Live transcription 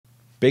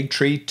Big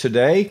treat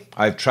today.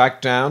 I've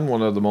tracked down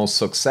one of the most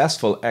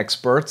successful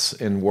experts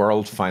in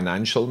world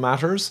financial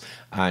matters,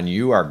 and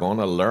you are going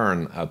to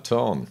learn a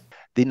ton.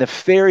 The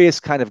nefarious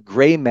kind of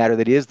gray matter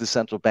that is the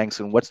central banks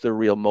and what's their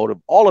real motive.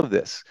 All of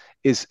this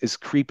is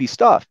creepy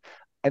stuff.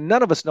 And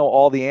none of us know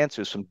all the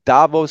answers from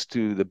Davos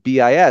to the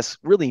BIS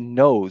really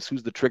knows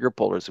who's the trigger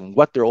pullers and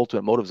what their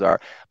ultimate motives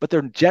are, but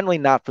they're generally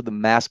not for the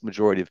mass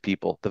majority of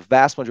people. The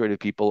vast majority of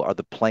people are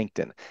the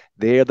plankton.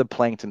 They are the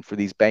plankton for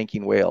these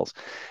banking whales,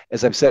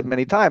 as I've said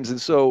many times.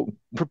 And so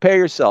prepare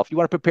yourself. You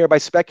want to prepare by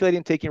speculating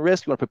and taking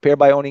risks. You want to prepare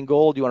by owning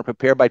gold. You want to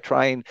prepare by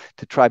trying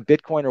to try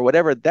Bitcoin or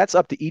whatever. That's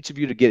up to each of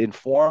you to get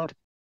informed.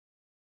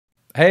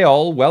 Hey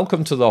all,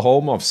 welcome to the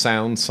home of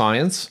sound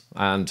science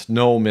and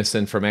no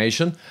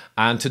misinformation.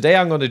 And today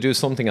I'm going to do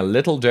something a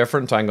little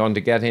different. I'm going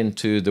to get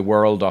into the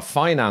world of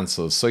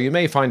finances. So you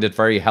may find it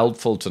very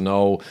helpful to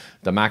know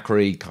the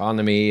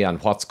macroeconomy and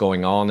what's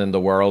going on in the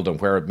world and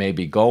where it may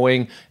be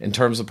going in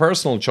terms of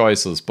personal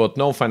choices, but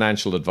no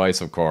financial advice,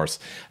 of course.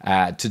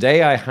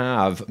 Today I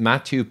have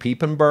Matthew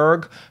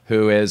Piepenburg,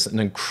 who is an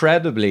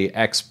incredibly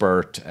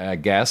expert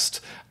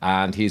guest,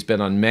 and he's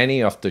been on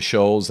many of the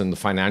shows in the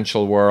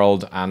financial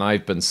world, and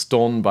I've been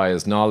stunned by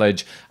his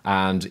knowledge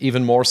and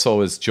even more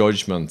so his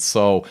judgment.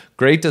 So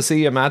great to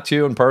see you,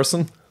 Matthew, in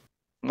person.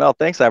 Well,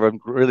 thanks, Ivor.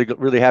 I'm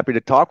really happy to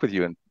talk with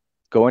you and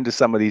go into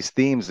some of these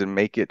themes and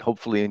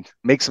hopefully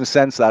make some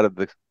sense out of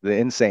the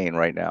insane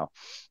right now.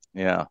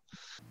 Yeah.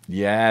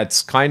 Yeah,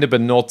 it's kind of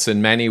been nuts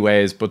in many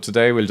ways, but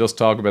today we'll just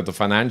talk about the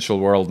financial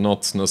world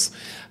nutsness.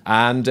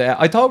 And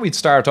I thought we'd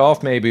start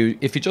off maybe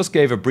if you just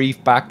gave a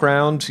brief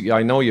background.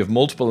 I know you have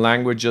multiple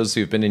languages,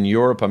 you've been in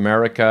Europe,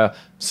 America,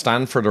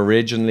 Stanford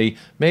originally.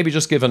 Maybe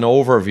just give an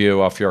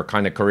overview of your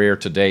kind of career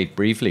to date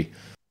briefly.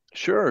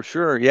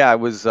 Sure. Yeah,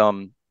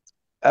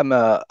 I'm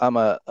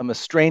a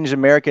strange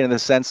American in the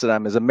sense that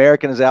I'm as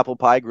American as apple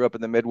pie. Grew up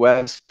in the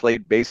Midwest,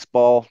 played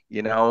baseball,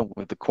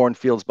 with the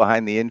cornfields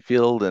behind the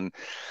infield and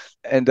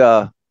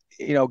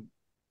you know,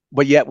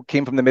 but yet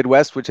came from the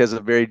Midwest, which has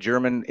a very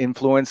German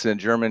influence and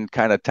a German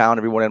kind of town.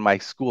 Everyone in my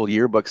school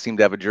yearbook seemed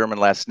to have a German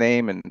last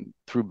name. And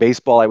through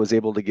baseball, I was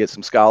able to get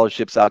some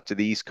scholarships out to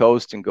the East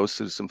Coast and go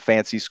to some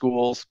fancy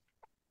schools.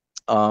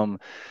 Um,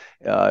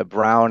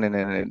 Brown and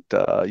then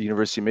at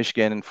University of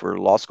Michigan for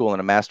law school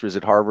and a master's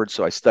at Harvard.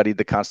 So I studied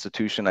the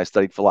Constitution, I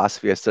studied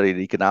philosophy, I studied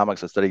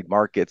economics, I studied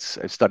markets,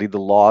 I studied the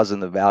laws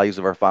and the values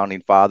of our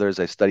founding fathers.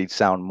 I studied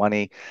sound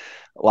money.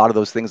 A lot of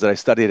those things that I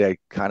studied, I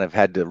kind of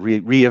had to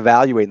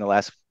reevaluate in the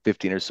last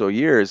 15 or so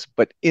years.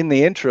 But in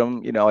the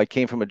interim, I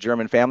came from a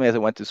German family. As I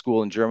went to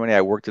school in Germany,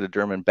 I worked at a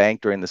German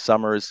bank during the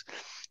summers,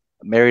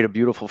 married a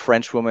beautiful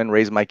French woman,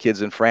 raised my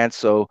kids in France.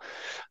 So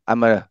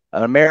I'm an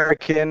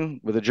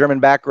American with a German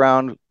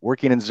background,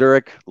 working in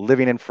Zurich,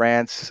 living in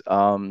France,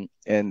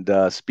 and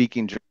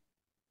speaking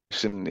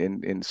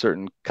in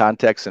certain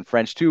contexts in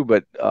French too.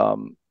 But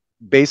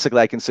basically,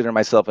 I consider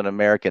myself an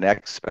American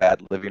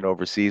expat living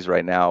overseas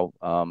right now.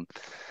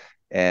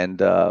 And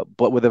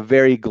but with a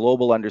very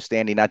global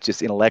understanding, not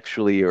just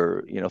intellectually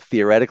or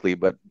theoretically,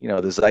 but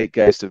the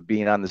zeitgeist of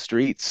being on the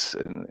streets,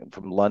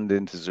 from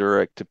London to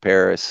Zurich to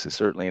Paris,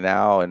 certainly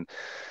now,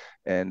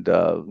 and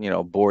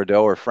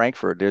Bordeaux or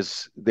Frankfurt.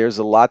 There's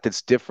a lot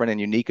that's different and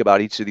unique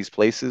about each of these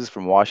places,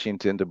 from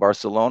Washington to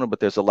Barcelona, but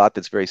there's a lot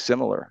that's very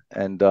similar.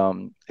 And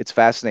it's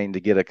fascinating to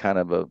get a kind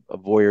of a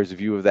voyeur's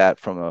view of that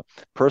from a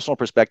personal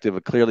perspective,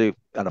 but clearly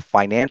on a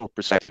financial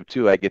perspective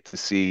too. I get to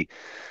see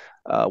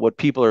what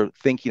people are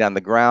thinking on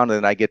the ground,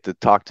 and I get to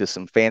talk to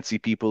some fancy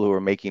people who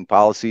are making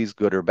policies,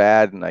 good or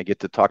bad, and I get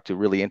to talk to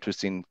really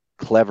interesting,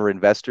 clever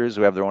investors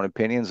who have their own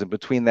opinions. And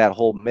between that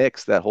whole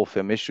mix, that whole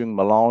vermischung,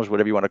 melange,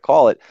 whatever you want to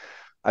call it,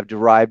 I've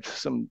derived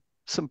some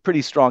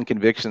pretty strong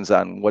convictions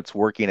on what's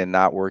working and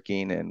not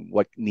working and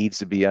what needs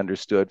to be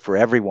understood for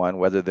everyone,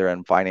 whether they're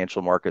in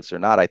financial markets or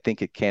not. I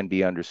think it can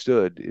be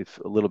understood if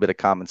a little bit of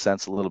common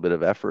sense, a little bit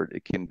of effort,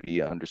 it can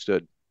be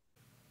understood.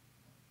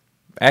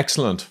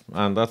 Excellent,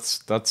 and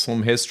that's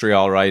some history,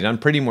 all right, and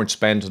pretty much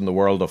spent in the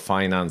world of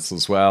finance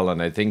as well.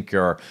 And I think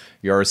you're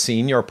a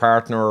senior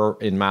partner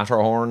in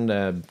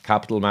Matterhorn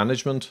Capital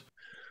Management.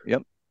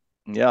 Yep.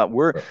 Yeah,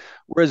 we're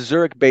a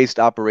Zurich-based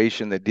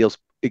operation that deals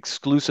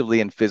exclusively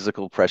in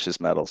physical precious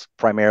metals,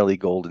 primarily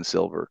gold and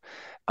silver.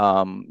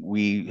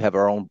 We have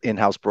our own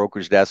in-house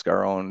brokerage desk,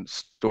 our own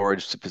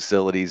storage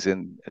facilities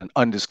in an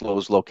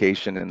undisclosed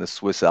location in the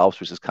Swiss Alps,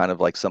 which is kind of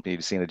like something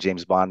you'd see in a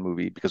James Bond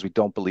movie, because we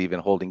don't believe in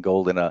holding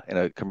gold in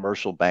a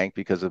commercial bank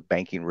because of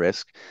banking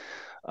risk.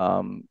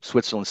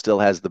 Switzerland still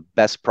has the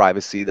best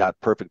privacy,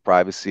 not perfect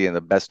privacy, and the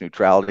best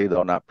neutrality,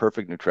 though not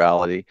perfect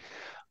neutrality.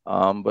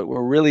 But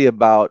we're really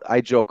about,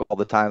 I joke all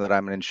the time that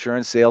I'm an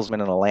insurance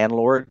salesman and a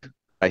landlord.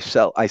 I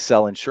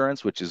sell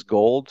insurance, which is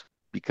gold,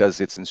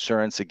 because it's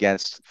insurance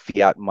against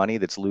fiat money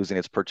that's losing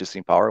its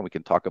purchasing power. And we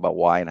can talk about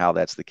why and how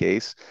that's the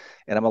case.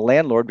 And I'm a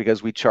landlord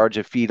because we charge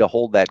a fee to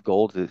hold that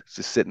gold to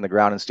sit in the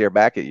ground and stare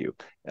back at you.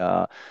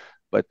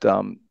 But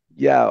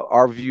Yeah,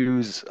 our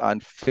views on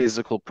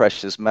physical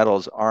precious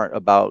metals aren't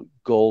about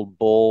gold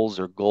bulls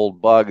or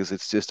gold bugs.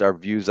 It's just our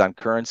views on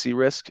currency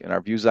risk. And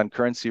our views on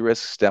currency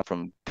risk stem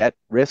from debt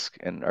risk.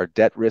 And our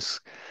debt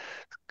risk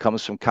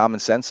comes from common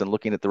sense and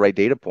looking at the right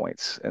data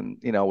points. And,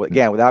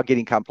 again, without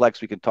getting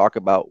complex, we can talk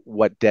about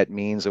what debt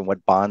means and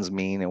what bonds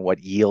mean and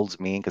what yields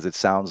mean because it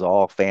sounds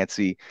all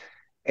fancy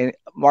and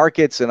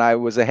markets. And I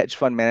was a hedge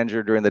fund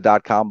manager during the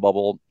dot-com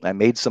bubble. I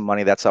made some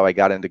money. That's how I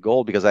got into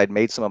gold because I'd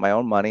made some of my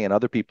own money and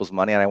other people's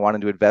money, and I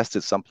wanted to invest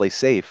it someplace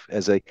safe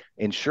as a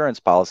insurance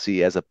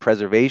policy, as a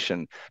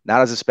preservation,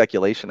 not as a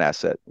speculation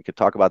asset. We could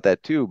talk about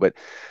that too, but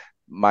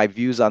my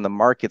views on the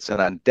markets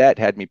and on debt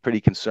had me pretty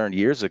concerned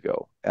years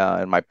ago.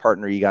 And my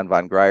partner, Egon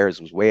von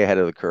Greyer's, was way ahead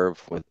of the curve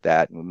with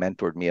that and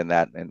mentored me in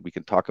that. And we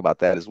can talk about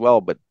that as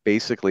well. But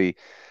basically,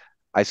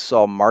 I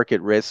saw market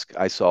risk.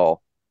 I saw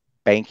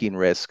banking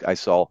risk, I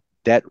saw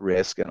debt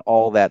risk, and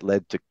all that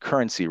led to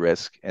currency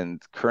risk.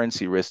 And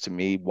currency risk to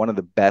me, one of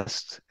the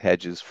best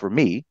hedges for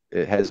me,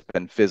 it has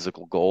been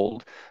physical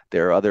gold.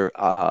 There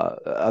are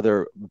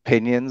other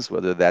opinions,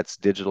 whether that's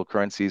digital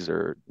currencies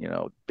or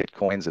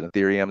bitcoins and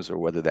ethereums, or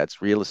whether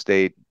that's real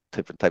estate,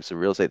 different types of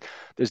real estate.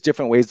 There's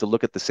different ways to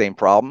look at the same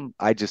problem.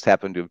 I just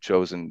happen to have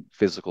chosen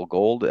physical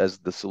gold as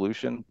the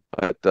solution,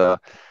 but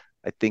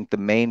I think the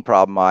main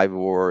problem,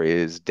 Ivor,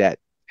 is debt.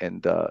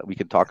 And we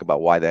can talk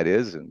about why that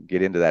is and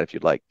get into that if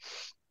you'd like.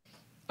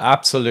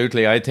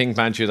 Absolutely. I think,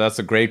 Matthew, that's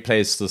a great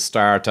place to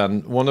start.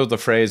 And one of the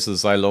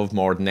phrases I love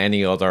more than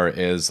any other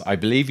is, I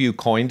believe you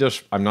coined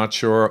it. I'm not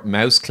sure.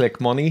 Mouse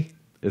click money.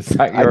 Is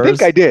that I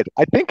think I yours? did.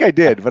 I think I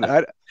did,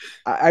 but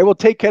I will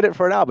take credit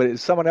for it now. But if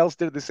someone else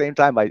did at the same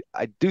time, I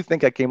do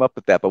think I came up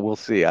with that, but we'll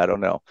see. I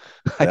don't know.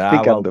 I Yeah,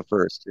 think I'm well, the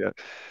first. Yeah.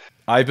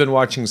 I've been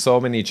watching so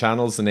many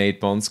channels in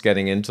 8 months,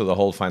 getting into the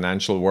whole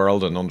financial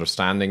world and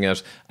understanding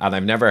it, and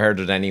I've never heard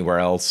it anywhere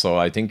else. So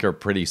I think you're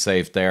pretty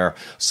safe there.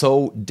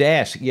 So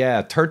debt,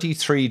 yeah,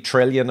 33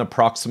 trillion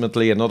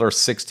approximately, another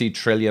 60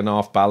 trillion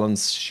off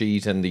balance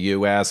sheet in the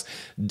US.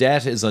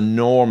 Debt is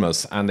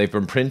enormous, and they've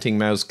been printing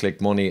mouse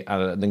click money at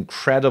an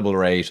incredible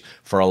rate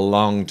for a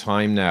long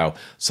time now.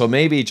 So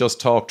maybe just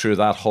talk through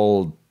that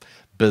whole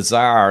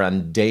bizarre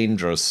and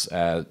dangerous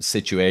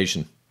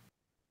situation.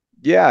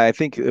 Yeah, I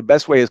think the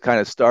best way is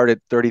kind of start at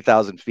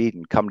 30,000 feet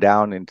and come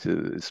down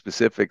into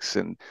specifics.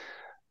 And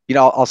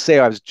I'll say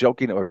I was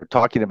joking or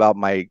talking about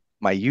my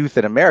youth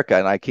in America,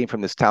 and I came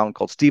from this town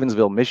called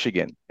Stevensville,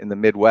 Michigan, in the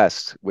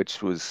Midwest,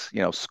 which was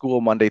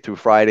school Monday through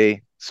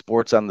Friday,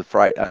 sports on the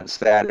Friday on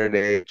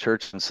Saturday,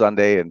 church on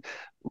Sunday, and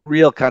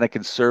real kind of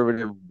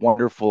conservative,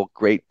 wonderful,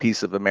 great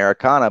piece of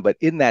Americana. But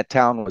in that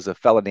town was a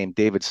fellow named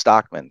David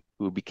Stockman,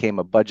 who became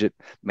a budget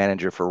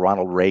manager for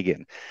Ronald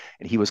Reagan,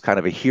 and he was kind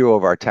of a hero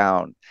of our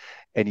town.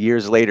 And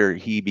years later,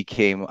 he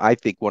became, I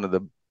think, one of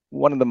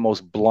the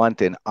most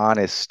blunt and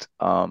honest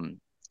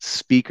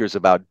speakers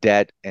about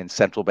debt and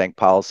central bank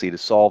policy to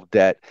solve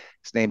debt.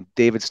 His name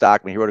David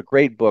Stockman. He wrote a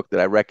great book that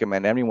I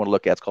recommend anyone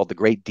look at. It's called The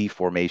Great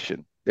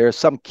Deformation. There are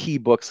some key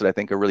books that I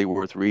think are really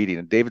worth reading.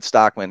 And David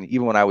Stockman,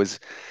 even when I was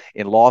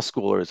in law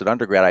school or as an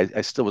undergrad,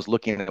 I still was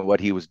looking at what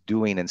he was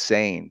doing and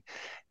saying.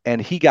 And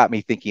he got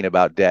me thinking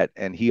about debt,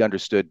 and he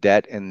understood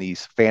debt and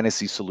these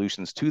fantasy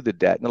solutions to the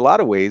debt. In a lot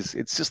of ways,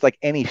 it's just like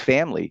any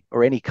family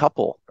or any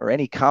couple or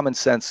any common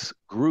sense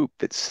group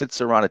that sits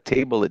around a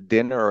table at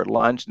dinner or at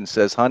lunch and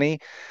says, honey,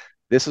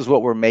 this is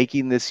what we're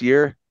making this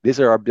year. These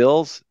are our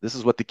bills. This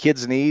is what the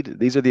kids need.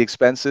 These are the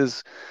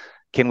expenses.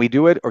 Can we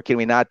do it or can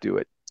we not do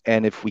it?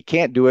 And if we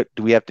can't do it,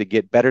 do we have to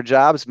get better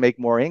jobs, make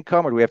more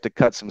income, or do we have to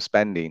cut some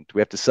spending? Do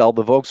we have to sell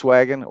the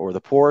Volkswagen or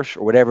the Porsche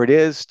or whatever it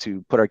is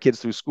to put our kids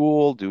through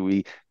school? Do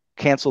we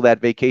cancel that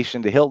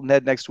vacation to Hilton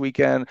Head next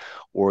weekend?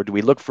 Or do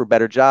we look for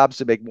better jobs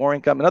to make more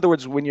income? In other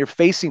words, when you're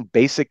facing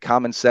basic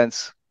common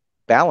sense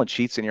balance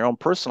sheets in your own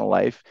personal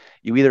life,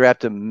 you either have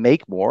to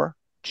make more,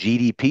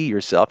 GDP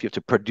yourself, you have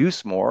to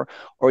produce more,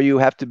 or you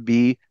have to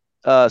be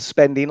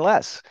spending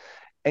less.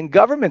 And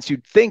governments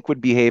you'd think would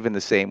behave in the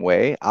same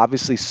way.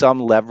 Obviously, some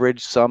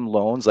leverage, some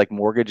loans like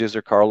mortgages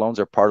or car loans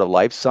are part of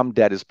life. Some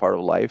debt is part of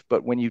life.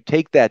 But when you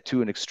take that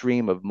to an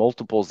extreme of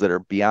multiples that are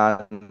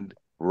beyond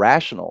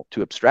rational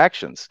to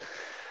abstractions,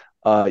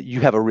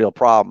 you have a real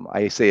problem.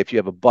 I say if you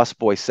have a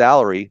busboy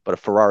salary but a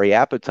Ferrari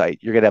appetite,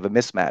 you're going to have a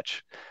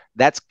mismatch.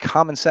 That's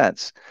common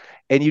sense.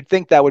 And you'd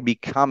think that would be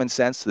common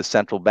sense to the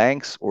central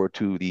banks or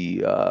to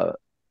the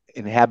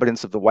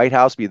inhabitants of the White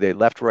House, be they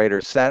left, right, or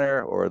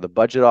center, or the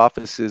budget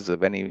offices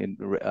of any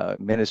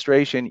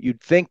administration. You'd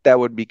think that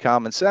would be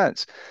common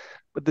sense.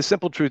 But the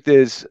simple truth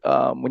is,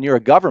 when you're a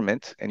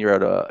government and you're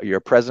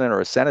a president or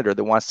a senator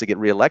that wants to get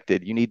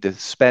reelected, you need to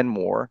spend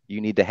more.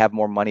 You need to have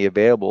more money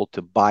available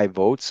to buy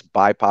votes,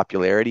 buy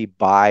popularity,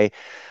 buy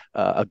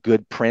a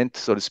good print,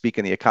 so to speak,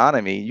 in the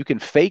economy. You can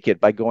fake it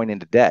by going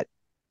into debt.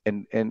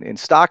 And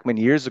Stockman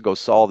years ago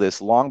saw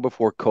this long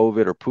before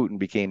COVID or Putin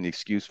became the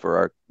excuse for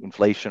our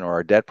inflation or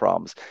our debt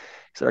problems. He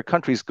said our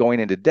country's going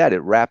into debt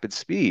at rapid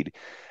speed.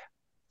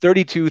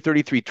 32,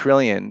 33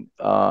 trillion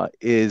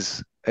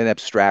is an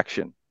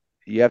abstraction.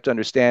 you have to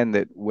understand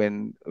that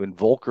when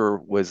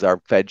Volcker was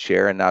our Fed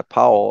chair and not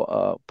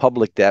Powell,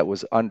 public debt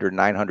was under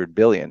 900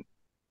 billion.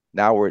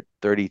 Now we're at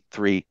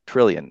 33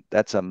 trillion.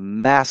 That's a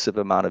massive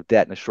amount of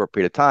debt in a short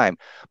period of time.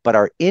 But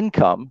our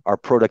income, our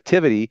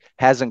productivity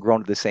hasn't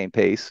grown at the same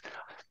pace.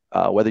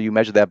 Whether you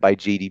measure that by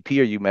GDP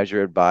or you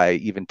measure it by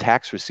even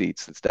tax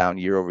receipts, it's down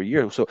year over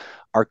year. So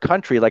our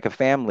country, like a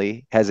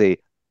family, has a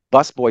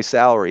busboy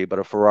salary but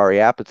a Ferrari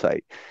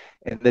appetite.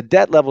 And the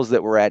debt levels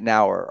that we're at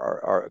now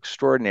are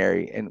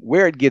extraordinary. And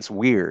where it gets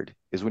weird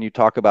is when you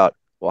talk about,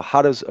 well,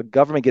 how does a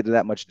government get to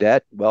that much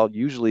debt? Well,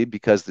 usually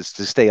because it's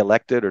to stay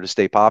elected or to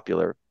stay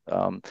popular.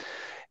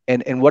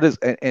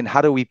 And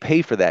how do we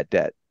pay for that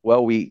debt?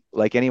 Well, we,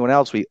 like anyone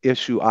else, we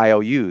issue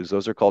IOUs.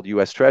 Those are called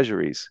U.S.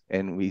 Treasuries,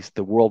 and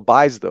the world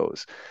buys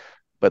those.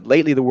 But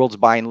lately, the world's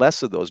buying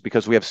less of those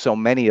because we have so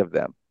many of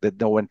them that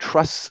no one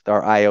trusts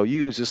our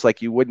IOUs. Just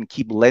like you wouldn't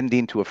keep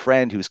lending to a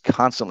friend who's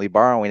constantly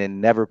borrowing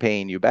and never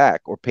paying you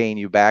back, or paying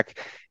you back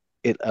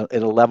at a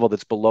level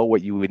that's below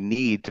what you would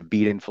need to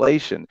beat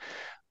inflation.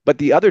 But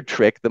the other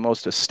trick, the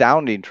most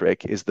astounding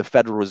trick, is the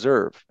Federal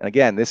Reserve. And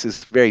again, this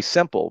is very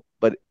simple,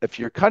 but if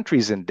your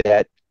country's in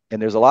debt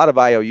and there's a lot of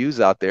IOUs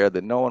out there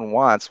that no one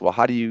wants, well,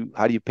 how do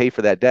you pay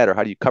for that debt, or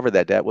how do you cover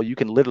that debt? Well, you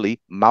can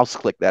literally mouse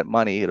click that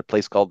money at a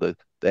place called the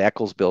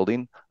Eccles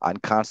Building on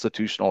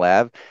Constitutional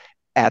Ave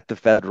at the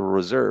Federal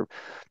Reserve.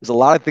 There's a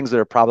lot of things that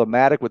are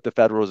problematic with the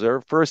Federal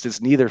Reserve. First,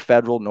 it's neither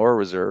federal nor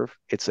reserve.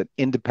 It's an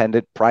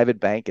independent private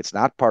bank. It's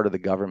not part of the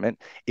government.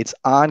 It's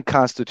on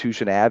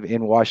Constitution Ave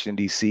in Washington,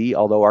 D.C.,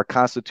 although our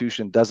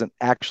Constitution doesn't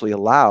actually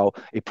allow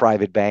a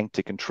private bank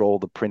to control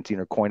the printing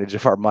or coinage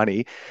of our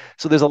money.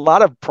 So there's a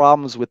lot of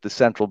problems with the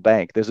central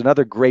bank. There's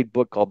another great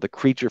book called The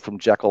Creature from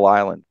Jekyll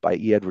Island by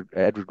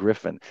Edward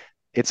Griffin.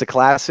 It's a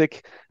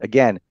classic.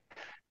 Again,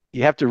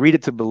 you have to read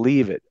it to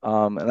believe it.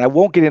 And I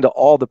won't get into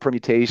all the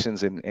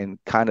permutations and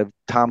kind of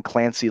Tom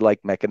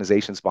Clancy-like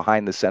mechanizations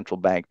behind the central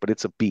bank, but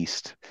it's a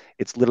beast.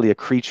 It's literally a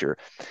creature.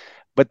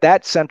 But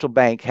that central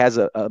bank has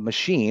a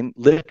machine,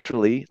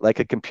 literally like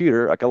a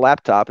computer, like a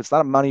laptop. It's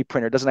not a money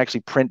printer. It doesn't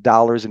actually print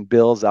dollars and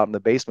bills out in the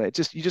basement.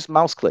 You just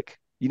mouse click.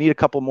 You need a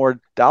couple more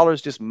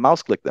dollars, just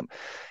mouse click them.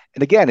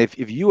 And again, if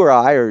you or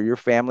I or your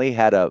family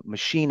had a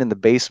machine in the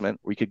basement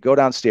where you could go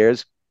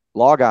downstairs,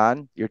 log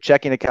on, your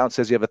checking account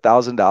says you have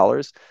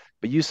 $1,000,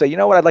 but you say, you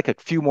know what, I'd like a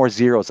few more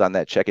zeros on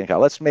that checking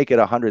account. Let's make it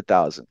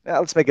 100,000.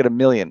 Let's make it 1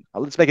 million.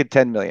 Let's make it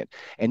 10 million.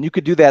 And you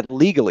could do that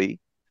legally,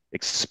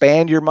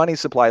 expand your money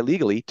supply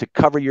legally to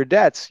cover your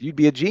debts. You'd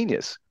be a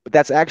genius. But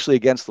that's actually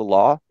against the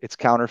law. It's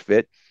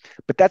counterfeit.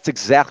 But that's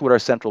exactly what our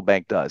central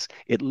bank does.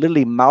 It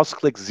literally mouse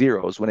clicks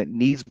zeros when it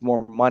needs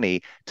more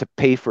money to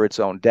pay for its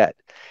own debt.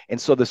 And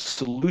so the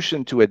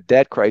solution to a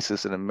debt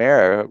crisis in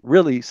America,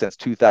 really since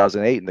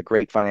 2008 and the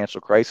great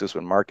financial crisis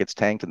when markets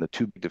tanked and the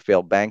too big to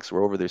fail banks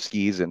were over their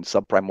skis and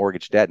subprime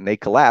mortgage debt and they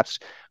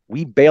collapsed,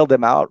 we bailed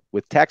them out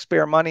with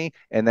taxpayer money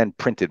and then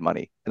printed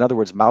money. In other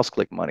words, mouse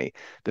click money.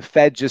 The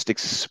Fed just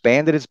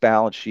expanded its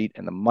balance sheet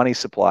and the money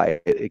supply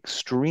at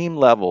extreme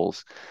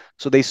levels.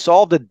 So they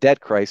solved a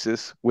debt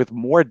crisis with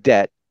more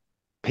debt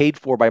paid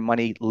for by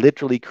money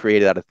literally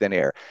created out of thin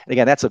air. And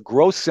again, that's a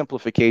gross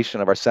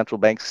simplification of our central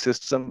bank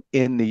system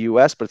in the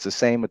US, but it's the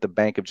same with the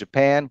Bank of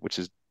Japan, which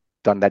has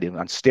done that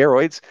on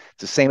steroids. It's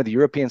the same with the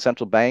European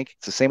Central Bank.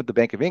 It's the same with the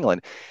Bank of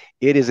England.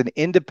 It is an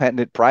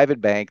independent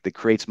private bank that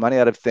creates money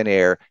out of thin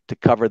air to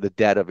cover the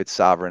debt of its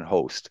sovereign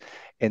host.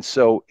 And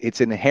so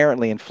it's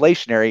inherently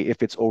inflationary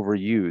if it's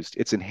overused.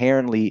 It's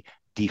inherently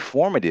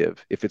deformative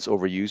if it's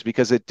overused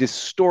because it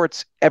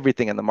distorts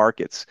everything in the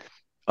markets.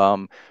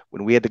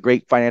 When we had the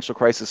great financial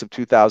crisis of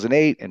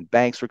 2008 and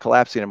banks were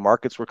collapsing and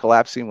markets were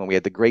collapsing, when we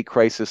had the great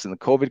crisis and the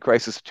COVID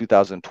crisis of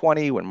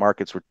 2020, when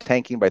markets were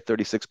tanking by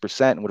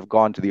 36% and would have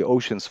gone to the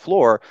ocean's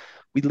floor,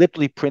 we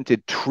literally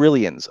printed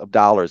trillions of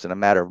dollars in a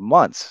matter of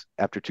months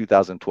after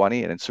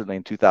 2020. And certainly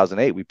in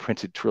 2008, we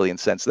printed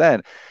trillions since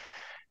then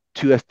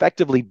to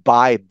effectively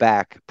buy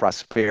back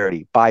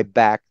prosperity, buy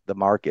back the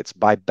markets,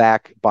 buy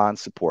back bond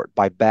support,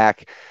 buy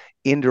back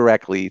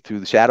indirectly through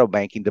the shadow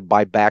banking to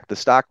buy back the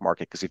stock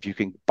market. Because if you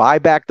can buy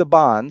back the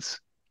bonds,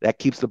 that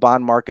keeps the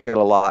bond market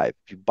alive.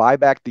 If you buy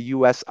back the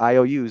US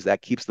IOUs,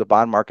 that keeps the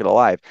bond market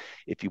alive.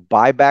 If you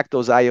buy back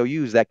those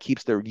IOUs, that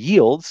keeps their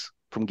yields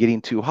from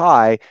getting too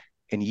high.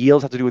 And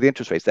yields have to do with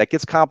interest rates. That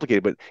gets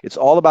complicated, but it's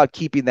all about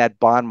keeping that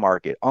bond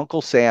market.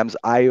 Uncle Sam's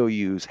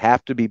IOUs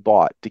have to be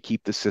bought to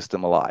keep the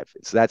system alive.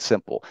 It's that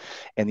simple.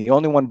 And the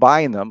only one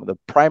buying them, the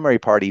primary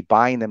party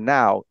buying them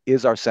now,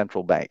 is our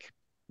central bank,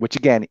 which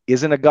again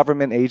isn't a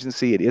government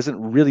agency. It isn't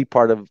really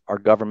part of our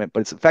government,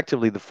 but it's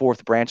effectively the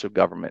fourth branch of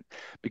government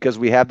because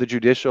we have the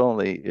judicial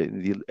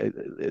and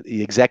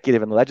the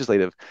executive and the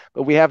legislative,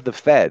 but we have the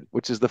Fed,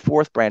 which is the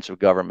fourth branch of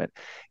government.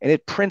 And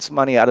it prints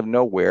money out of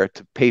nowhere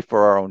to pay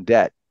for our own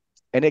debt.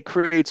 And it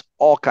creates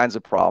all kinds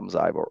of problems,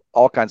 Ivor,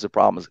 all kinds of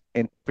problems.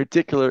 In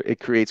particular, it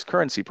creates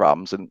currency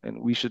problems. And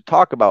we should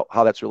talk about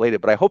how that's related.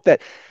 But I hope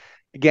that,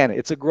 again,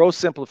 it's a gross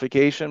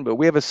simplification, but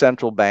we have a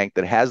central bank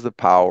that has the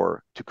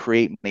power to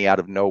create money out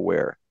of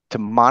nowhere, to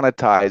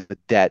monetize the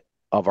debt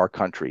of our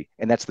country.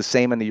 And that's the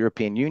same in the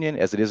European Union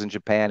as it is in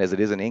Japan, as it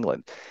is in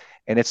England.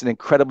 And it's an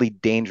incredibly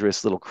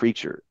dangerous little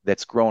creature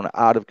that's grown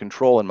out of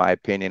control, in my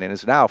opinion, and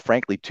is now,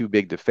 frankly, too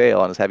big to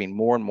fail and is having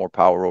more and more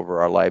power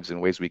over our lives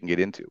in ways we can get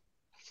into.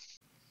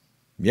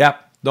 Yeah.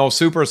 No,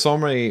 super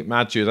summary,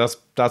 Matthew.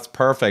 That's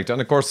perfect.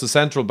 And of course, the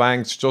central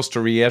banks, just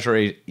to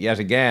reiterate yet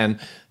again,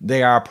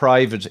 they are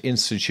private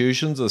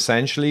institutions,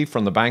 essentially,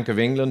 from the Bank of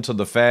England to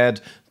the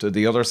Fed to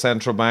the other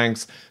central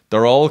banks.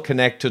 They're all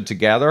connected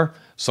together.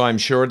 So I'm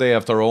sure they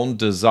have their own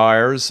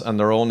desires and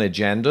their own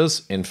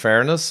agendas, in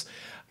fairness.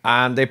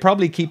 And they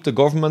probably keep the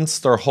governments,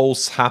 their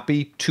hosts,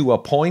 happy to a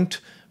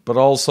point, but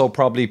also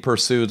probably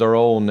pursue their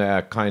own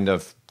kind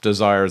of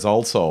desires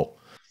also.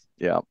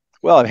 Yeah.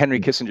 Well, Henry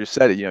Kissinger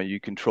said it, you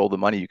control the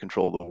money, you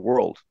control the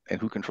world.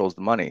 And who controls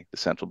the money? The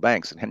central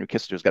banks. And Henry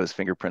Kissinger's got his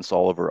fingerprints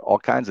all over all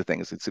kinds of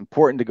things. It's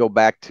important to go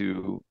back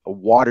to a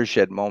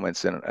watershed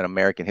moments in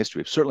American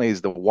history. It certainly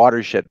is the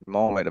watershed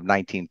moment of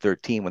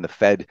 1913 when the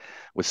Fed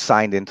was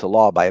signed into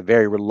law by a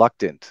very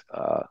reluctant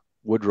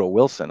Woodrow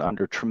Wilson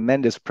under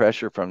tremendous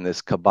pressure from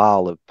this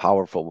cabal of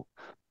powerful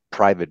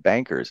private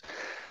bankers.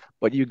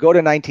 But you go to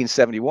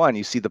 1971,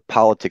 you see the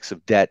politics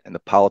of debt and the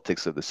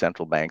politics of the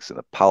central banks and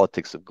the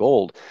politics of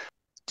gold.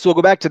 So we'll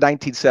go back to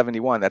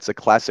 1971. That's a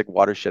classic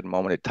watershed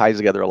moment. It ties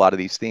together a lot of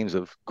these themes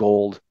of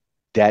gold,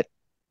 debt,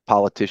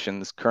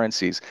 politicians,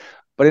 currencies.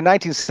 But in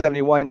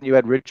 1971, you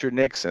had Richard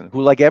Nixon,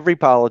 who, like every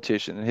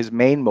politician, his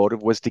main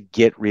motive was to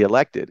get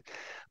reelected.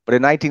 But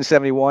in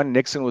 1971,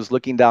 Nixon was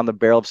looking down the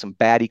barrel of some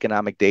bad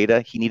economic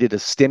data. He needed to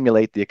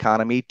stimulate the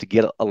economy to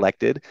get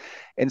elected.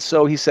 And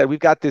so he said, we've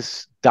got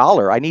this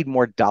dollar. I need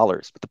more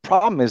dollars. But the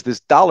problem is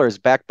this dollar is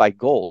backed by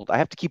gold. I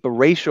have to keep a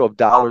ratio of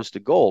dollars to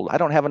gold. I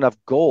don't have enough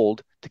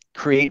gold to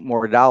create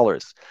more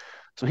dollars.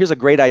 So here's a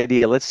great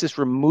idea. Let's just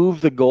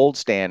remove the gold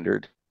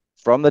standard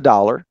from the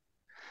dollar.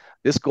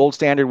 This gold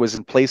standard was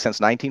in place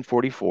since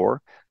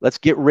 1944. Let's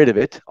get rid of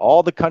it.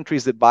 All the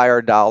countries that buy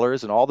our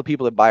dollars and all the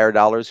people that buy our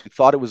dollars who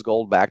thought it was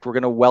gold backed, we're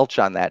going to welch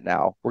on that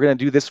now. We're going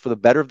to do this for the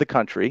better of the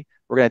country.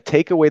 We're going to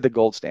take away the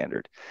gold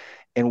standard.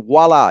 And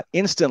voila,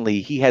 instantly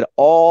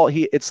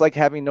it's like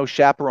having no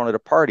chaperone at a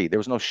party. There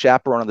was no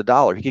chaperone on the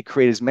dollar. He could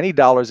create as many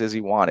dollars as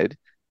he wanted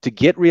to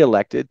get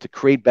reelected, to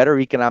create better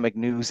economic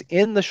news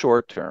in the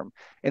short term.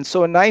 And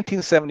so in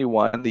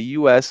 1971, the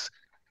US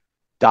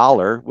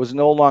dollar was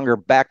no longer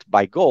backed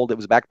by gold. It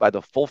was backed by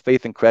the full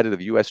faith and credit of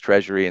the U.S.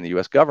 Treasury and the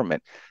U.S.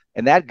 government.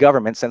 And that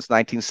government, since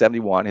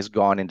 1971, has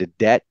gone into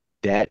debt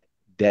at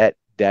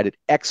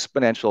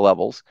exponential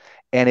levels.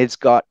 And it's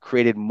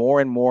created more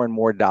and more and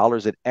more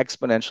dollars at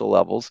exponential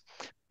levels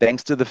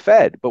thanks to the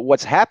Fed. But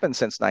what's happened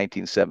since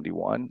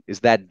 1971 is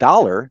that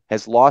dollar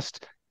has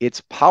lost its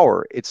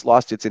power. It's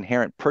lost its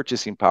inherent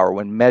purchasing power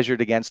when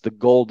measured against the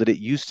gold that it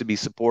used to be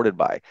supported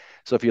by.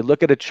 So if you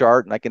look at a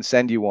chart, and I can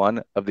send you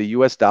one of the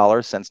US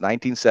dollar since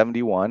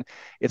 1971,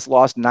 it's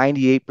lost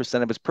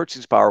 98% of its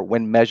purchasing power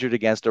when measured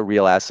against a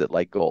real asset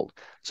like gold.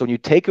 So when you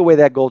take away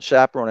that gold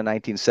chaperone in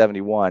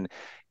 1971,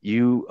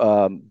 you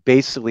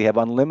basically have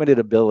unlimited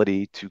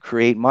ability to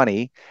create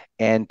money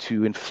and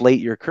to inflate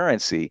your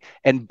currency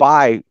and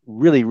buy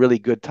really, really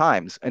good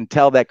times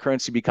until that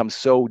currency becomes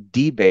so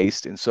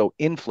debased and so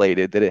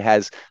inflated that it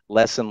has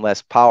less and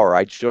less power.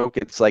 I joke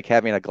it's like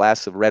having a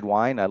glass of red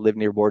wine. I live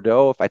near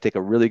Bordeaux. If I take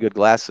a really good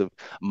glass of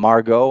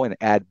Margaux and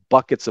add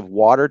buckets of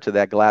water to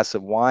that glass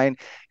of wine,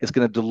 it's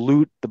going to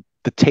dilute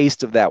the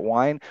taste of that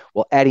wine,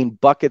 while adding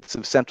buckets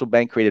of central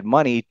bank created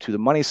money to the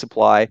money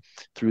supply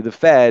through the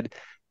Fed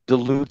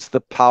dilutes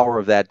the power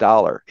of that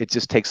dollar. It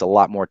just takes a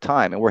lot more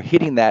time. And we're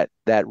hitting that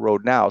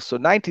road now. So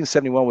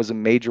 1971 was a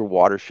major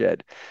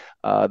watershed.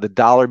 The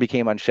dollar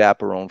became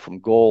unchaperoned from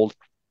gold.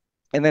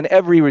 And then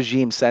every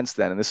regime since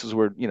then, and this is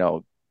where,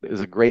 there's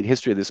a great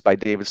history of this by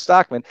David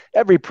Stockman,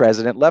 every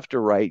president, left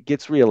or right,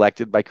 gets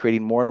reelected by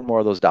creating more and more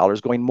of those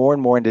dollars, going more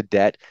and more into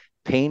debt,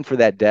 paying for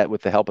that debt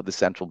with the help of the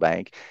central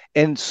bank,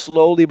 and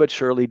slowly but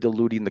surely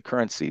diluting the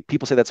currency.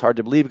 People say that's hard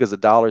to believe because the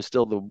dollar is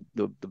still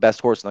the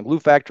best horse in the glue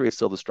factory. It's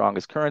still the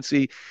strongest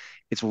currency.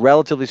 It's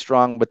relatively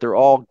strong, but they're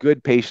all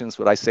good patients,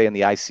 what I say in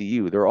the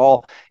ICU. They're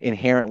all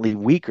inherently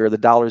weaker. The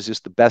dollar is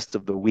just the best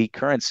of the weak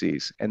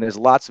currencies. And there's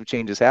lots of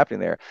changes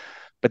happening there.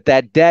 But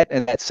that debt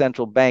and that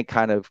central bank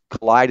kind of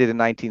collided in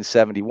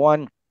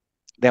 1971.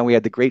 Then we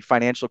had the great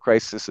financial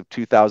crisis of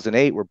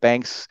 2008, where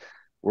banks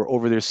were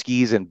over their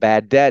skis in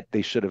bad debt.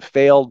 They should have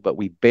failed, but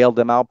we bailed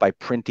them out by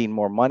printing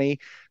more money.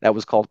 That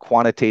was called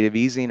quantitative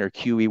easing, or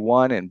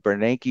QE1. And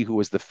Bernanke, who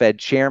was the Fed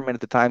chairman at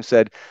the time,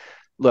 said,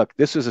 look,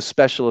 this was a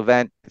special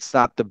event. It's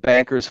not the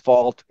bankers'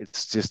 fault.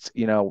 It's just,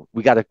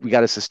 we got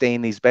to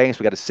sustain these banks.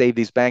 We got to save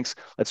these banks.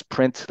 Let's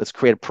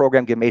create a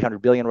program, give them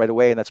 800 billion right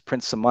away, and let's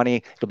print some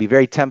money. It'll be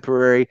very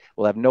temporary.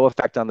 We'll have no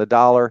effect on the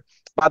dollar.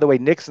 By the way,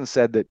 Nixon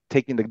said that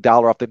taking the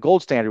dollar off the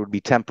gold standard would be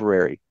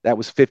temporary. That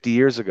was 50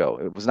 years ago.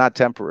 It was not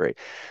temporary.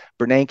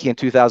 Bernanke in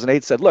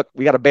 2008 said, look,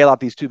 we got to bail out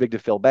these too big to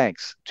fail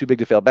banks. Too big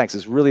to fail banks.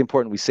 It's really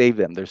important we save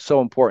them. They're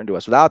so important to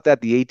us. Without that,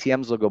 the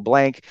ATMs will go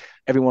blank.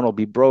 Everyone will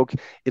be broke.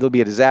 It'll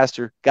be a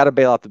disaster. Got to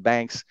bail out the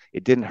banks.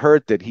 It didn't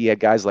hurt that he had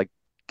guys like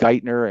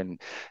Geithner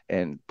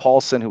and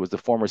Paulson, who was the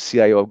former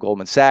CIO of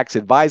Goldman Sachs,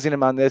 advising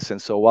him on this.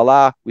 And so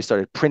voila, we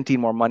started printing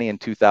more money in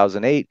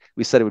 2008.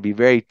 We said it would be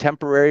very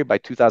temporary. By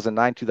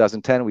 2009,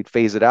 2010, we'd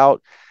phase it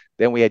out.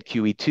 Then we had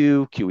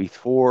QE2,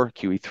 QE4,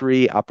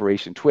 QE3,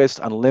 Operation Twist,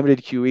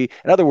 unlimited QE.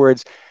 In other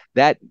words,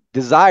 that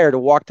desire to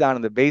walk down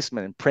in the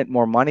basement and print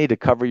more money to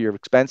cover your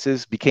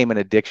expenses became an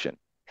addiction.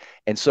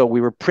 And so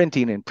we were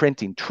printing and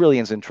printing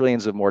trillions and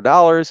trillions of more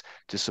dollars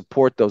to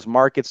support those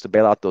markets, to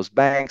bail out those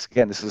banks.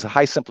 Again, this is a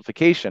high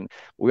simplification.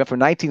 We went from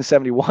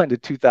 1971 to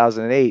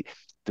 2008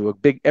 to a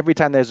big, every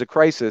time there's a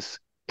crisis,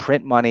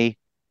 print money.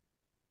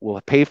 We'll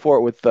pay for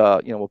it with,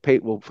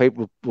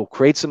 we'll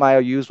create some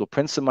IOUs, we'll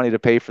print some money to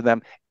pay for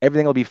them.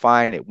 Everything will be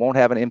fine. It won't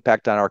have an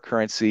impact on our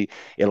currency.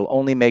 It'll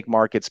only make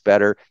markets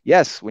better.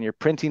 Yes, when you're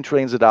printing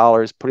trillions of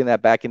dollars, putting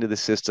that back into the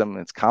system,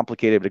 and it's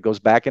complicated, but it goes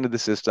back into the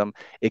system.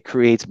 It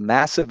creates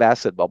massive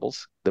asset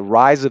bubbles. The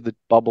rise of the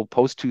bubble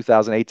post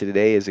 2008 to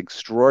today is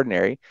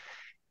extraordinary.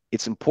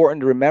 It's important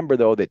to remember,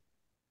 though, that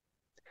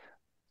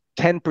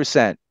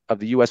 10% of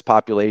the US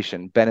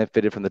population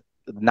benefited from the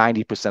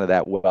 90% of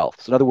that wealth.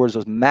 So in other words,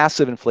 those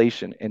massive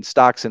inflation in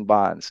stocks and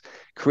bonds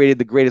created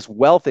the greatest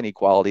wealth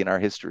inequality in our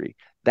history.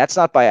 That's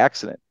not by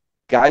accident.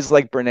 Guys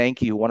like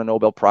Bernanke, who won a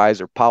Nobel Prize,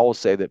 or Powell,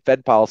 say that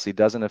Fed policy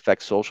doesn't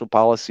affect social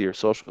policy or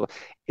social.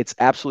 It's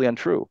absolutely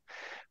untrue.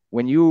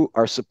 When you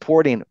are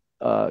supporting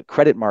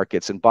credit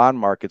markets and bond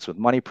markets with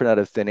money printed out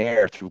of thin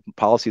air through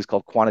policies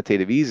called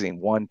quantitative easing,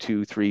 1,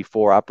 2, 3,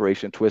 4,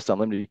 Operation Twist,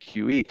 unlimited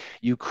QE,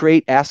 you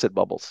create asset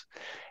bubbles.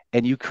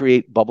 And you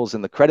create bubbles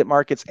in the credit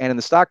markets and in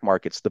the stock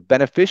markets. The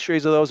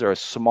beneficiaries of those are a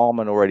small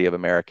minority of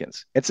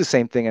Americans. It's the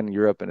same thing in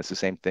Europe, and it's the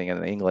same thing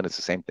in England. It's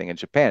the same thing in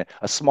Japan.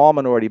 A small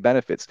minority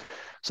benefits.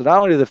 So not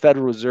only does the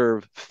Federal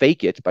Reserve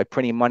fake it by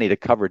printing money to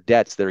cover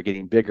debts that are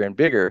getting bigger and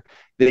bigger,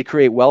 they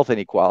create wealth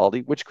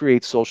inequality, which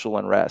creates social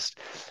unrest.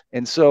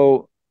 And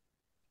so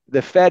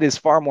the Fed is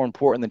far more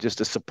important than just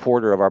a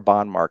supporter of our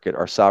bond market,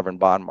 our sovereign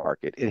bond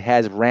market. It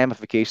has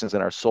ramifications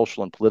in our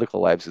social and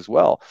political lives as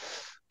well.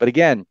 But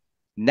again,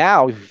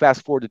 now, if you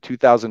fast forward to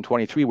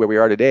 2023, where we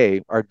are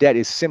today, our debt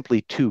is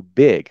simply too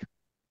big.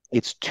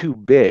 It's too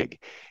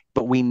big,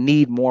 but we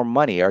need more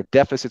money. Our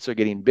deficits are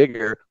getting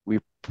bigger.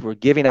 We're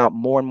giving out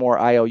more and more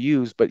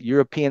IOUs, but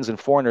Europeans and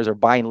foreigners are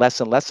buying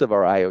less and less of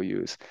our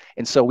IOUs.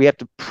 And so we have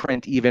to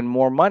print even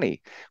more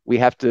money. We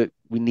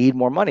need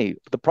more money.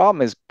 The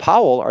problem is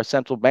Powell, our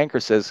central banker,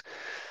 says,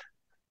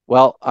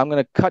 well, I'm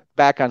going to cut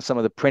back on some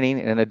of the printing.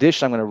 And in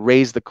addition, I'm going to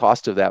raise the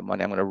cost of that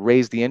money. I'm going to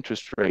raise the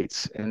interest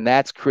rates. And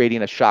that's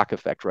creating a shock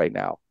effect right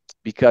now.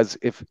 Because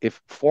if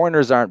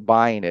foreigners aren't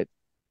buying it,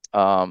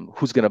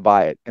 who's going to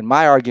buy it? And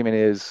my argument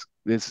is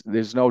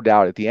there's no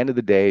doubt at the end of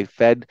the day,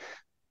 Fed,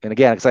 and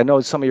again, because I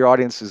know some of your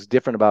audience is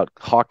different about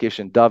hawkish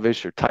and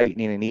dovish or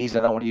tightening and ease.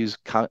 I don't want to use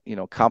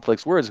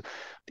complex words. At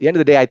the end of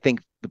the day, I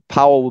think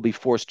Powell will be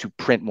forced to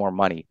print more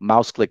money,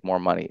 mouse click more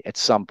money at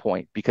some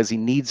point, because he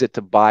needs it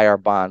to buy our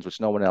bonds, which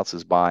no one else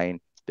is buying.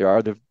 There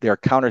are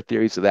counter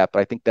theories to that, but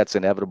I think that's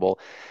inevitable.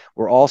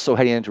 We're also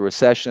heading into a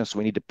recession, so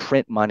we need to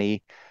print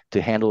money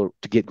to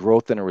get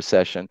growth in a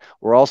recession.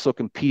 We're also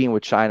competing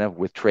with China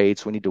with trade,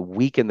 so we need to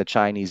weaken the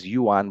Chinese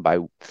yuan by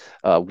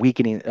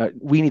weakening.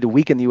 We need to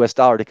weaken the U.S.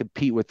 dollar to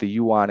compete with the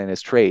yuan in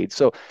its trade.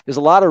 So there's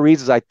a lot of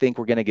reasons I think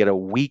we're going to get a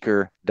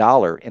weaker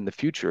dollar in the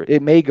future.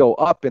 It may go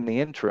up in the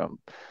interim,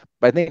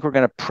 but I think we're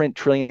going to print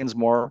trillions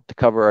more to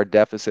cover our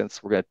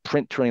deficits. We're going to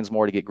print trillions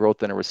more to get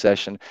growth in a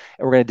recession,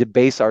 and we're going to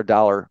debase our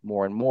dollar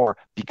more and more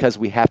because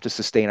we have to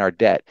sustain our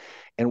debt.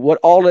 And what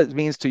all that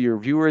means to your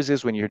viewers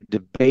is when you're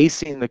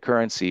debasing the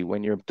currency,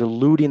 when you're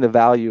diluting the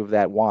value of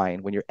that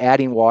wine, when you're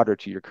adding water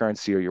to your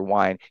currency or your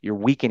wine, you're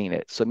weakening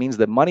it. So it means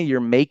the money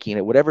you're making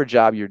at whatever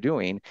job you're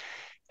doing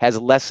has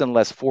less and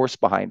less force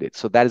behind it.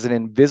 So that is an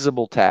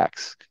invisible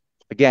tax.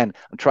 Again,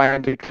 I'm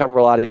trying to cover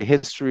a lot of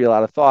history, a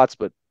lot of thoughts,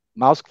 but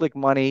mouse click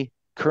money,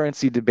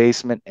 currency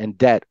debasement, and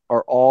debt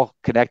are all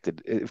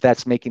connected. If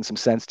that's making some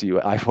sense to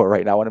you, Ivor,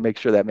 right now, I want to make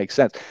sure that makes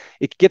sense.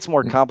 It gets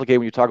more complicated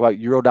when you talk about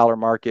Eurodollar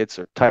markets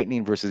or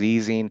tightening versus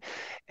easing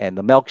and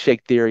the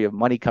milkshake theory of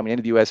money coming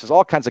into the U.S. There's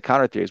all kinds of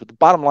counter theories. But the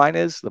bottom line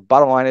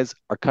is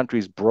our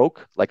country's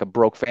broke, like a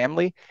broke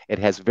family. It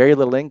has very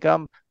little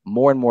income,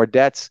 more and more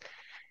debts.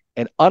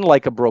 And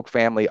unlike a broke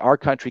family, our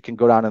country can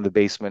go down in the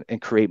basement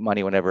and create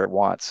money whenever it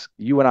wants.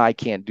 You and I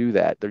can't do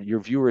that. Your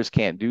viewers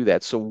can't do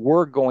that. So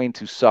we're going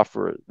to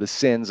suffer the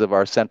sins of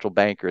our central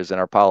bankers and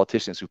our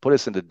politicians who put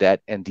us into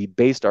debt and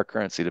debased our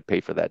currency to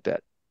pay for that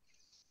debt.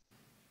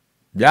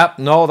 Yeah,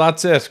 no,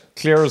 that's it.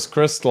 Clear as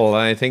crystal. And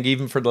I think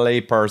even for the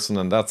layperson,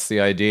 and that's the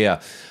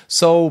idea.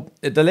 So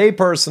the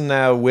layperson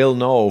now will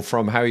know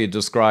from how you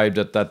described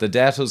it that the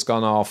debt has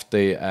gone off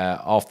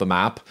the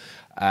map.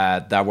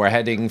 That we're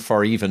heading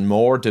for even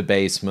more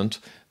debasement,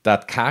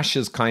 that cash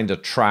is kind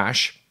of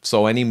trash.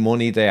 So any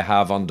money they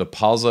have on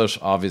deposit,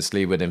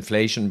 obviously with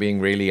inflation being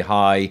really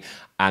high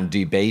and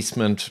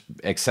debasement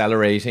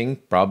accelerating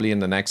probably in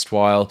the next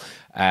while,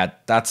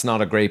 that's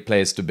not a great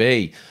place to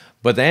be.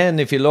 But then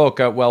if you look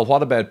at, well,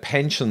 what about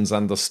pensions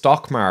and the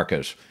stock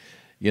market?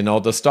 You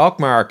know, the stock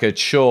market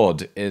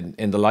should,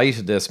 in the light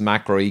of this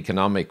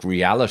macroeconomic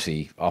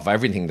reality of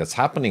everything that's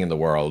happening in the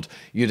world,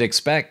 you'd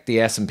expect the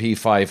S&P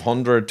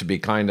 500 to be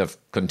kind of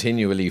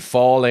continually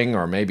falling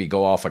or maybe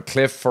go off a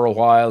cliff for a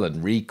while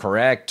and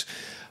recorrect.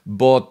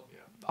 But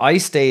I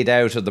stayed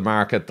out of the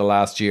market the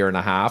last year and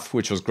a half,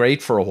 which was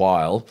great for a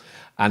while.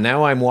 And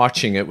now I'm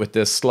watching it with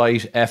this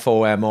slight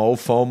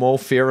FOMO,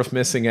 fear of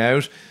missing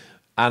out.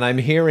 And I'm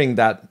hearing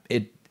that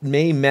it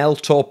may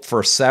melt up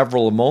for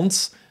several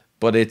months,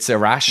 but it's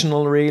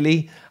irrational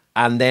really,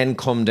 and then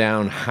come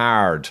down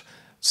hard.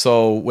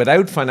 So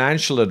without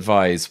financial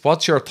advice,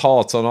 what's your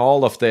thoughts on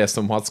all of this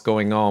and what's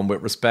going on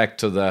with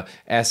respect to the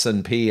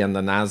S&P and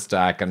the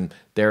Nasdaq, and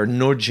they're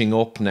nudging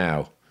up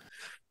now?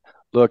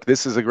 Look,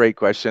 this is a great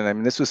question. I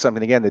mean, this was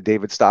something, again, that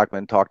David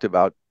Stockman talked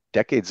about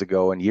decades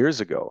ago and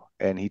years ago.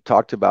 And he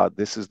talked about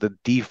this is the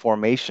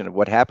deformation of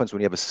what happens when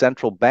you have a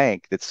central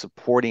bank that's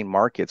supporting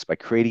markets by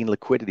creating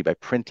liquidity, by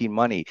printing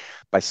money,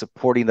 by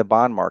supporting the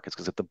bond markets.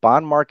 Because if the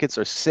bond markets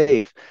are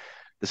safe,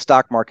 the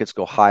stock markets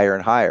go higher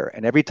and higher.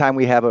 And every time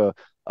we have a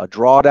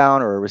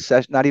drawdown or a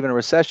recession, not even a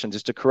recession,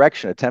 just a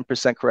correction, a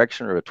 10%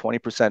 correction or a 20%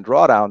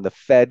 drawdown, the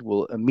Fed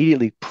will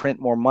immediately print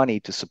more money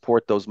to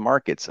support those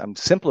markets. I'm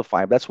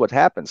simplifying, but that's what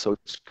happens. So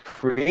it's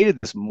created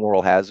this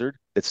moral hazard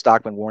that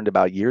Stockman warned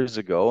about years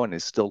ago and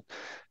is still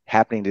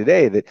happening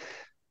today, that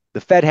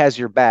the Fed has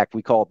your back.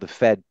 We call it the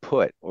Fed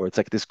put, or it's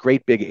like this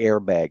great big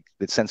airbag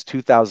that since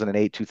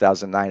 2008,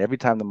 2009, every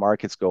time the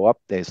markets go up,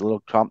 there's a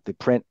little Trump, the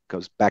print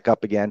goes back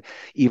up again.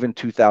 Even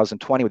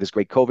 2020 with this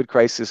great COVID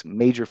crisis,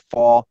 major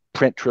fall,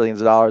 print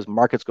trillions of dollars,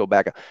 markets go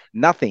back up.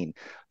 Nothing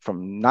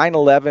from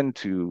 9/11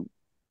 to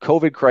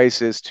COVID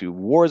crisis to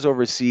wars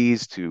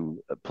overseas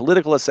to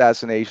political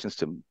assassinations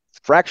to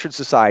fractured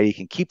society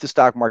can keep the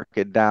stock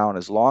market down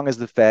as long as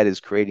the Fed is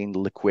creating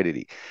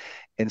liquidity.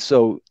 And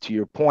so, to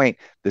your point,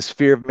 this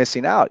fear of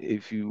missing out,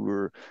 if you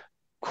were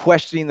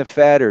questioning the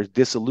Fed or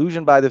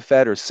disillusioned by the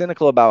Fed or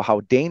cynical about how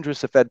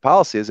dangerous the Fed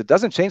policy is, it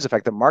doesn't change the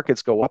fact that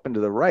markets go up and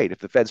to the right if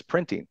the Fed's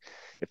printing.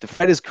 If the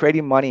Fed is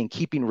creating money and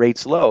keeping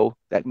rates low,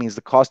 that means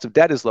the cost of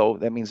debt is low.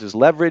 That means there's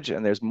leverage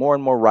and there's more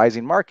and more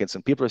rising markets.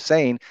 And people are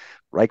saying,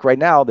 like right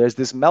now, there's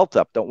this melt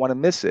up. Don't want to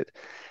miss it.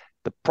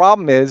 The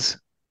problem is,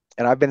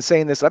 and I've been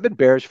saying this, I've been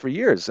bearish for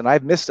years, and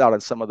I've missed out on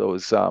some of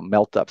those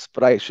melt ups.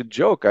 But I should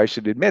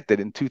admit that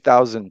in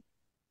 2000,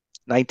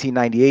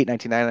 1998,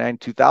 1999,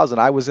 2000,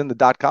 I was in the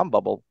dot-com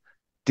bubble,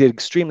 did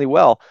extremely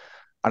well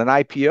on an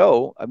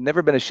IPO. I've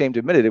never been ashamed to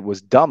admit it. It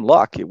was dumb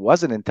luck. It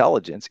wasn't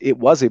intelligence. It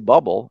was a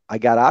bubble. I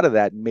got out of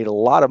that and made a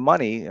lot of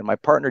money, and my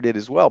partner did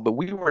as well. But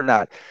we were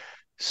not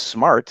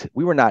smart.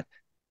 We were not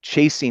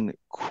chasing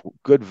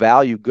good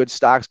value, good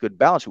stocks, good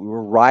balance. We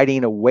were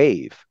riding a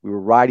wave. We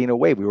were riding a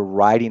wave. We were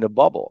riding a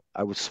bubble.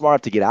 I was smart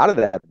enough to get out of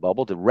that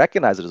bubble, to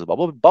recognize it as a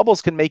bubble. But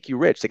bubbles can make you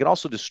rich. They can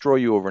also destroy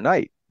you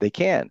overnight. They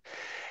can.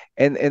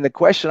 And the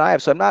question I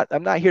have, so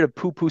I'm not here to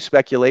poo-poo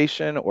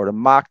speculation or to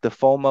mock the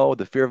FOMO,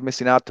 the fear of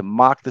missing out, to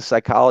mock the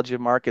psychology of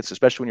markets,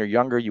 especially when you're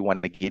younger. You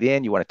want to get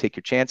in, you want to take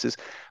your chances,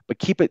 but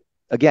keep it,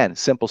 again,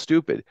 simple,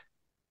 stupid.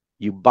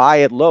 You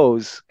buy at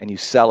lows and you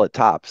sell at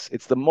tops.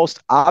 It's the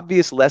most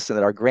obvious lesson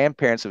that our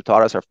grandparents have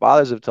taught us, our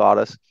fathers have taught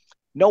us.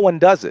 No one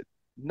does it.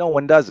 No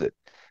one does it.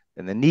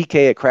 And the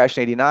Nikkei, it crashed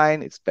in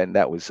 89.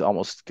 That was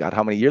almost, God,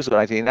 how many years ago,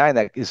 1989?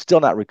 That is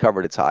still not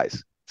recovered its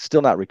highs.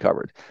 Still not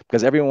recovered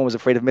because everyone was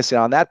afraid of missing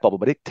out on that bubble,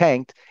 but it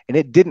tanked and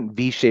it didn't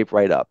V-shape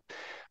right up.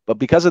 But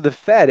because of the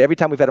Fed, every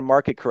time we've had a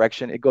market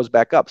correction, it goes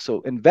back up.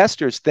 So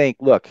investors think,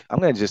 look, I'm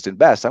going to just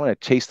invest. I'm going to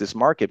chase this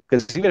market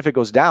because even if it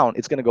goes down,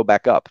 it's going to go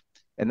back up.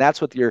 And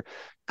that's what your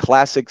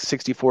classic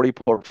 60-40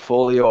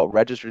 portfolio,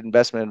 registered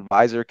investment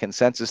advisor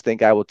consensus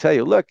think. I will tell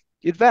you, look,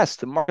 invest.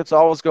 The markets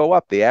always go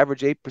up. They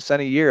average 8%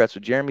 a year. That's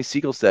what Jeremy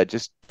Siegel said.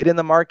 Just get in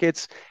the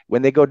markets.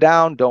 When they go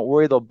down, don't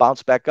worry, they'll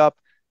bounce back up.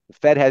 The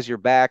Fed has your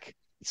back,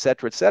 et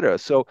cetera, et cetera.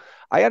 So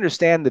I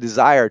understand the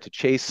desire to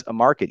chase a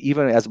market,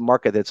 even as a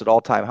market that's at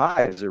all-time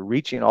highs or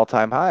reaching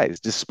all-time highs,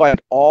 despite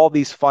all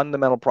these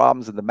fundamental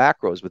problems in the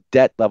macros with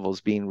debt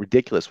levels being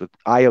ridiculous, with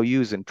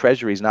IOUs and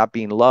treasuries not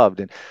being loved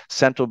and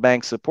central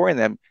banks supporting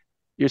them.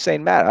 You're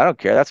saying, Matt, I don't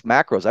care. That's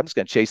macros. I'm just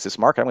going to chase this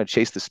market. I'm going to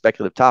chase the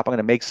speculative top. I'm going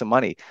to make some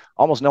money.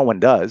 Almost no one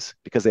does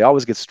because they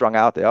always get strung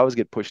out. They always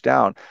get pushed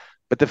down.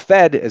 But the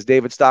Fed, as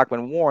David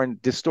Stockman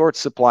warned, distorts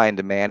supply and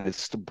demand.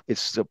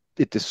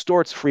 It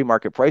distorts free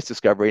market price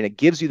discovery, and it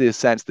gives you the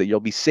sense that you'll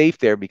be safe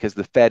there because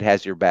the Fed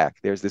has your back.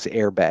 There's this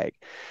airbag.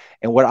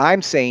 And what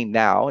I'm saying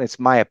now, and it's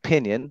my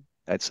opinion,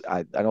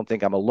 I don't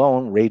think I'm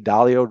alone. Ray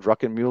Dalio,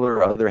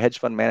 Druckenmuller, other hedge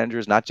fund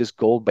managers, not just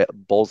gold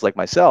bulls like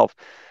myself,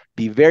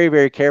 be very,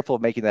 very careful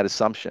of making that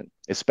assumption,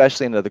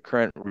 especially under the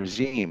current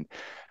regime.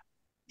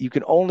 You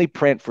can only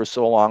print for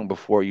so long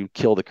before you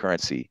kill the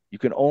currency. You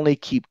can only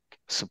keep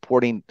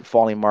supporting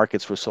falling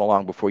markets for so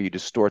long before you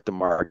distort the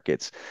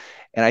markets.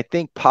 And I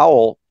think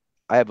Powell,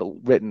 I have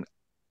written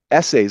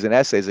essays and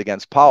essays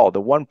against Powell.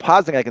 The one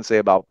positive thing I can say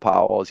about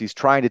Powell is he's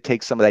trying to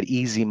take some of that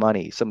easy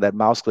money, some of that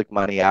mouse click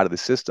money out of the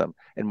system,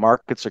 and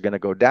markets are going to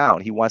go down.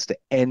 He wants to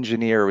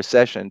engineer a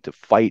recession to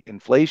fight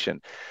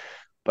inflation.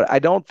 But I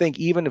don't think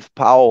even if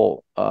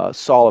Powell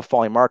saw a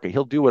falling market,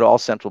 he'll do what all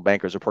central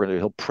bankers are probably going to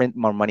do. He'll print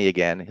more money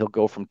again. He'll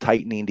go from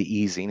tightening to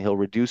easing. He'll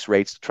reduce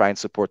rates to try and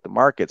support the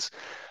markets.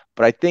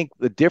 But I think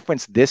the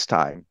difference this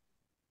time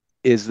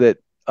is that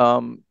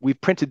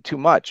we've printed too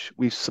much.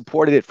 We've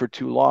supported it for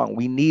too long.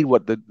 We need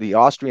what the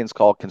Austrians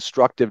call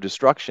constructive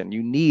destruction.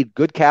 You need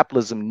good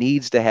capitalism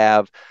needs to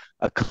have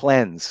a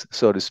cleanse,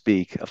 so to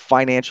speak, a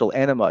financial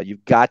enema.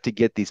 You've got to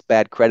get these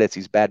bad credits,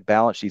 these bad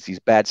balance sheets, these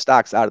bad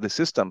stocks out of the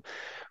system.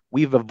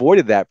 We've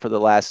avoided that for the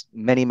last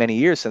many, many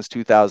years since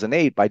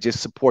 2008 by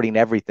just supporting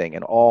everything,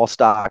 and all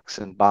stocks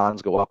and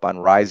bonds go up on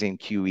rising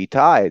QE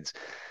tides.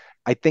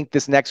 I think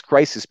this next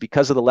crisis,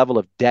 because of the level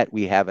of debt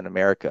we have in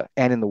America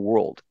and in the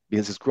world,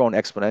 because it's grown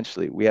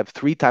exponentially, we have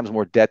 3 times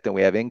more debt than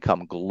we have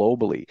income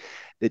globally.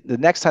 The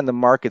next time the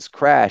markets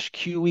crash,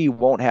 QE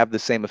won't have the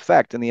same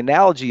effect. And the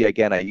analogy,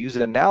 again, I use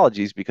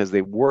analogies because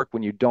they work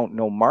when you don't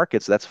know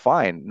markets. That's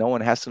fine. No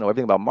one has to know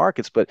everything about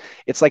markets, but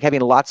it's like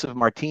having lots of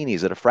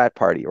martinis at a frat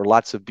party or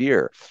lots of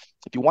beer.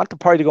 If you want the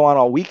party to go on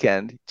all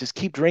weekend, just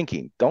keep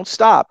drinking. Don't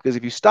stop, because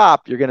if you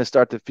stop, you're going to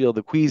start to feel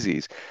the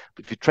queasies.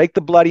 But if you take the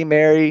Bloody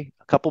Mary,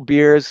 a couple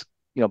beers,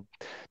 you know,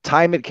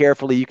 time it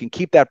carefully, you can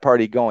keep that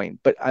party going.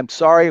 But I'm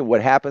sorry,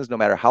 what happens, no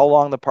matter how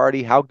long the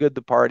party, how good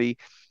the party,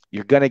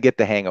 you're going to get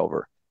the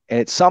hangover. And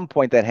at some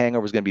point, that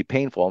hangover is going to be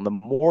painful. And the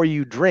more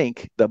you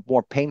drink, the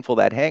more painful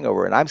that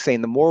hangover. And I'm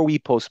saying the more we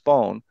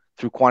postpone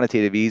through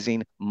quantitative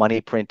easing, money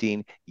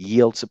printing,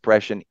 yield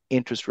suppression,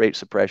 interest rate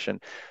suppression,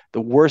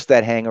 the worse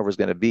that hangover is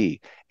going to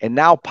be. And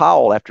now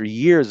Powell, after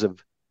years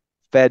of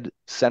Fed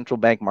central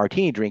bank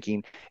martini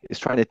drinking, is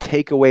trying to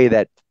take away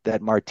that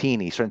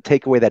martini, he's trying to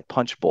take away that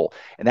punch bowl,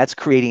 and that's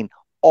creating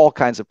all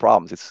kinds of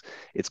problems.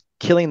 It's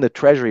killing the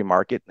treasury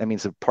market. That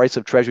means the price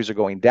of treasuries are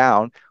going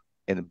down,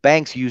 and the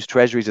banks use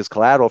treasuries as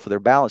collateral for their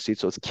balance sheet.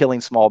 So it's killing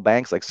small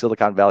banks like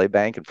Silicon Valley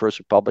Bank and First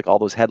Republic, all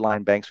those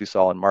headline banks we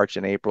saw in March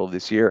and April of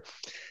this year.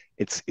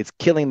 It's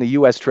killing the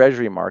U.S.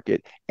 Treasury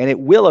market, and it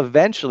will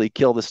eventually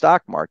kill the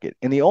stock market.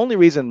 And the only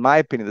reason, in my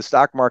opinion, the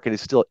stock market is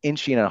still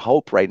inching on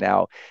hope right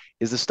now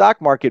is the stock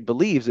market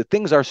believes that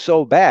things are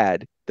so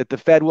bad that the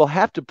Fed will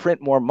have to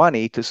print more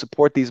money to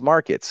support these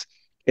markets.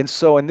 And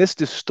so in this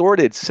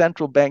distorted,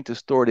 central bank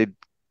distorted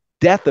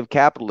death of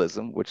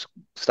capitalism, which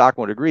stock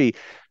won't agree,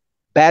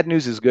 bad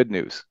news is good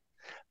news.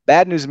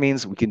 Bad news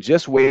means we can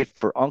just wait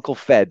for Uncle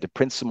Fed to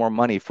print some more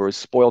money for his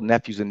spoiled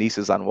nephews and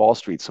nieces on Wall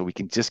Street so we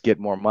can just get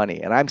more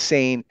money. And I'm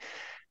saying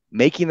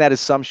making that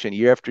assumption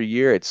year after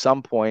year, at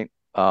some point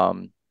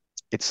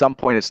it's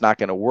not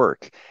going to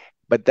work.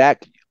 But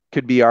that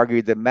could be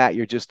argued that, Matt,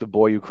 you're just the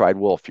boy who cried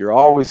wolf. You're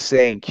always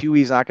saying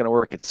QE is not going to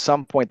work. At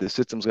some point, the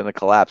system's going to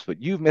collapse,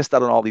 but you've missed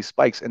out on all these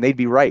spikes, and they'd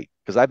be right,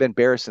 because I've been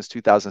bearish since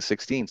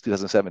 2016,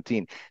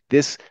 2017.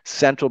 This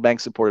central bank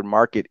supported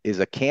market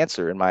is a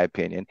cancer, in my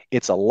opinion.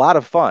 It's a lot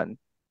of fun.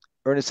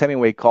 Ernest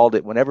Hemingway called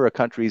it, whenever a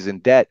country is in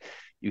debt,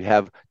 you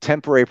have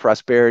temporary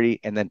prosperity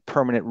and then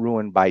permanent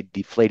ruin by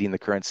deflating the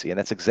currency. And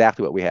that's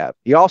exactly what we have.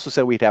 He also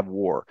said we'd have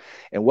war.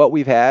 And what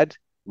we've had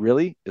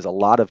really is a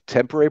lot of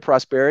temporary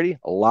prosperity,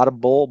 a lot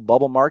of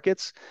bubble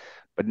markets,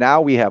 but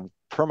now we have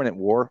permanent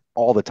war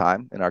all the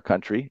time in our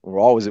country. We're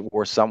always at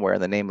war somewhere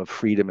in the name of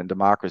freedom and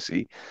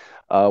democracy.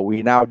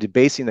 We now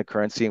debasing the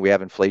currency, and we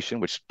have inflation,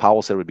 which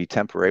Powell said would be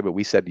temporary, but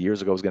we said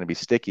years ago was going to be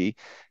sticky.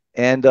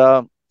 And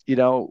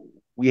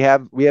we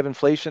have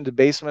inflation,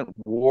 debasement,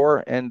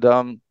 war, and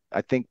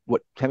I think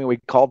what Hemingway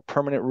called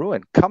permanent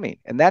ruin coming.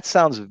 And that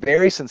sounds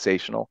very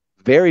sensational,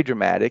 very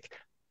dramatic,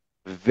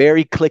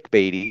 very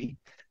clickbaity.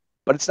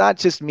 But it's not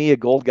just me, a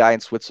gold guy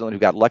in Switzerland who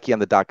got lucky on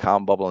the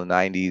dot-com bubble in the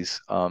 90s.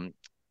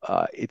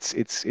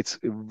 It's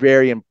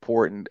very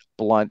important,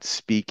 blunt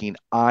speaking,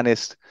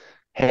 honest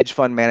hedge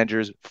fund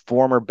managers,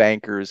 former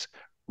bankers,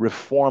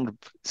 reformed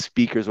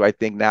speakers who I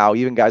think now,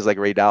 even guys like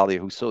Ray Dalio,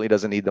 who certainly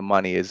doesn't need the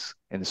money, is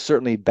and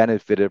certainly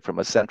benefited from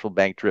a central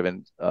bank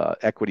driven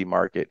equity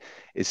market,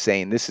 is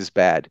saying this is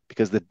bad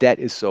because the debt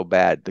is so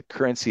bad, the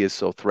currency is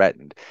so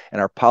threatened,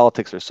 and our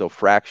politics are so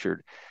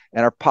fractured,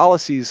 and our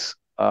policies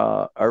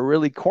are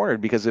really cornered,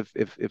 because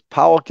if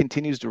Powell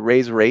continues to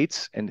raise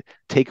rates and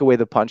take away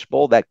the punch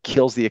bowl, that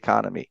kills the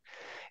economy.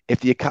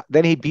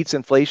 Then he beats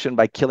inflation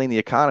by killing the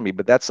economy,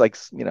 but that's like,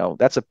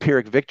 that's a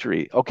Pyrrhic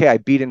victory. Okay, I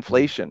beat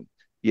inflation.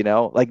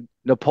 Like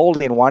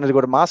Napoleon wanted to go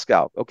to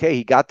Moscow. Okay,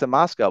 he got to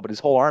Moscow, but his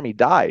whole army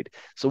died.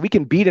 So we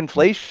can beat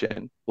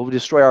inflation, we'll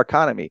destroy our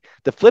economy.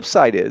 The flip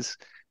side is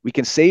we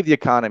can save the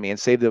economy and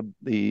save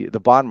the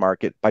bond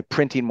market by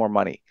printing more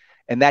money,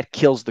 and that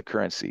kills the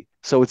currency.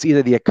 So it's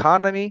either the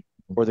economy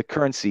or the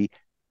currency.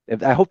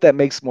 I hope that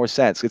makes more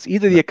sense. It's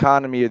either the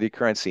economy or the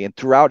currency. And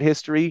throughout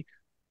history,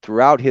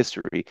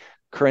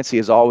 currency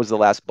is always the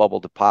last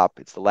bubble to pop.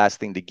 It's the last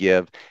thing to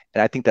give.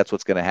 And I think that's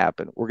what's going to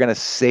happen. We're going to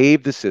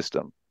save the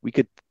system. We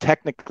could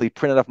technically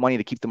print enough money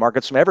to keep the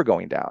markets from ever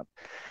going down.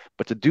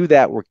 But to do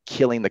that, we're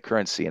killing the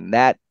currency. And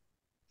that,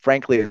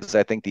 frankly, is,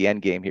 I think, the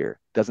end game here.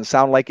 Doesn't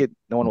sound like it.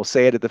 No one will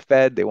say it at the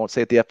Fed. They won't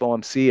say it at the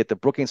FOMC, at the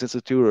Brookings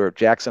Institute, or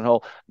Jackson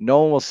Hole.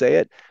 No one will say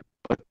it.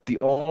 But the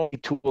only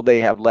tool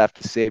they have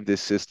left to save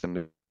this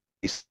system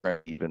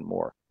even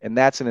more. And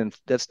that's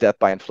death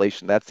by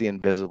inflation. That's the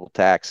invisible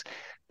tax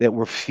that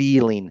we're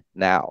feeling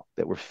now,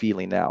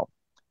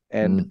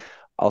 And Mm.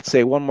 I'll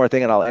say one more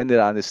thing and I'll end it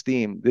on this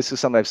theme. This is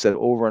something I've said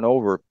over and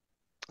over.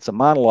 It's a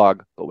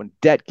monologue, but when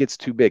debt gets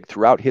too big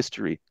throughout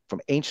history, from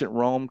ancient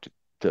Rome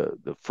to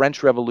the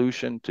French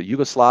Revolution, to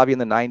Yugoslavia in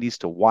the 90s,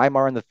 to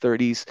Weimar in the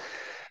 30s,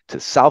 to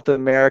South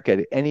America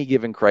at any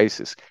given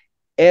crisis,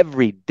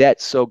 every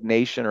debt-soaked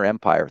nation or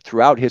empire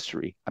throughout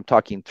history, I'm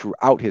talking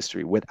throughout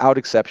history, without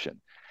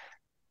exception,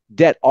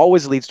 debt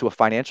always leads to a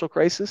financial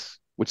crisis,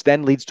 which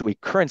then leads to a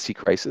currency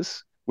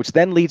crisis, which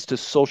then leads to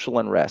social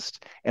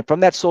unrest. And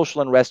from that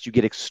social unrest, you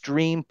get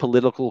extreme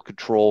political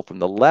control from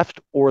the left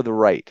or the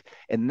right.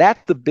 And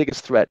that's the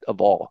biggest threat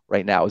of all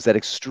right now, is that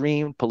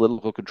extreme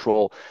political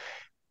control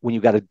when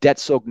you've got a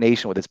debt-soaked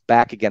nation with its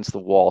back against the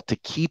wall. To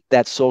keep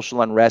that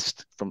social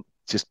unrest from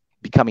just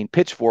becoming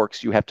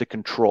pitchforks, you have to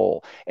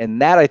control.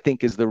 And that, I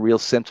think, is the real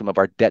symptom of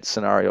our debt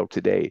scenario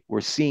today.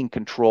 We're seeing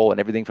control in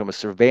everything from a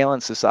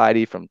surveillance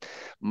society, from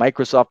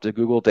Microsoft to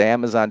Google to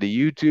Amazon to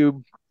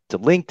YouTube to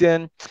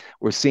LinkedIn.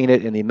 We're seeing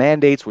it in the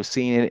mandates. We're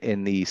seeing it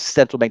in the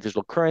central bank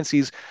digital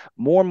currencies.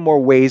 More and more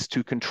ways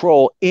to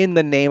control in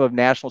the name of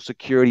national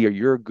security or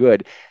your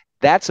good.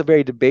 That's a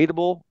very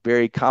debatable,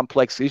 very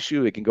complex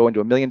issue. It can go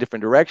into a million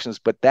different directions,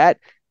 but that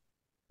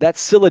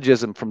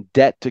syllogism from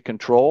debt to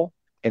control,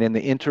 and in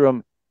the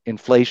interim,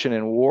 inflation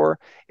and war,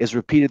 is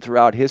repeated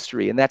throughout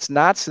history. And that's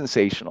not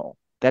sensational.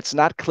 That's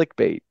not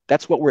clickbait.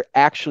 That's what we're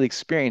actually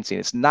experiencing.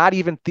 It's not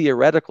even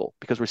theoretical,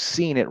 because we're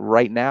seeing it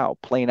right now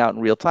playing out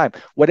in real time.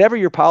 Whatever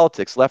your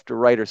politics, left or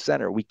right or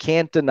center, we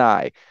can't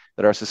deny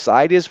that our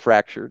society is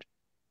fractured.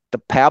 The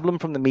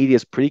pablum from the media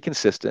is pretty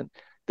consistent.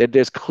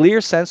 There's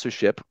clear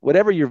censorship,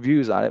 whatever your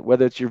views on it,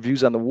 whether it's your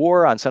views on the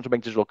war, on central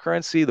bank digital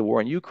currency, the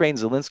war in Ukraine,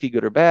 Zelensky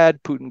good or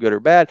bad, Putin good or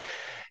bad.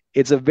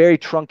 It's a very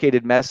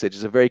truncated message.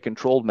 It's a very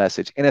controlled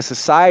message. In a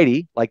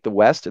society like the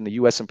West, and the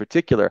US in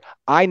particular,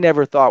 I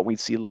never thought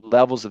we'd see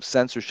levels of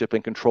censorship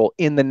and control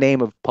in the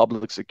name of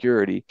public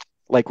security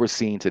like we're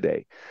seeing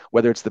today.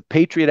 Whether it's the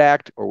Patriot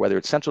Act, or whether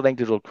it's central bank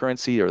digital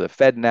currency, or the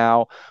Fed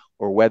now,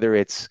 or whether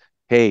it's,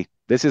 hey,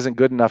 this isn't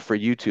good enough for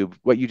YouTube.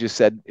 What you just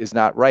said is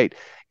not right.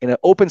 In an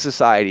open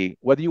society,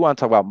 whether you want to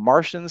talk about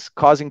Martians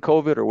causing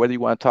COVID, or whether you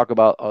want to talk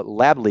about a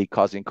lab leak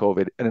causing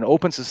COVID, in an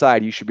open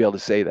society, you should be able to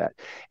say that.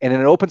 And in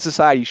an open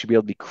society, you should be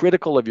able to be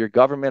critical of your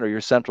government or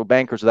your central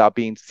bankers without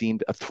being seen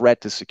a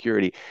threat to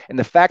security. And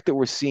the fact that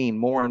we're seeing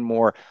more and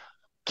more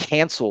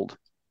canceled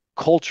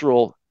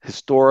cultural,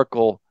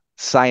 historical,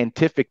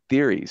 scientific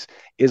theories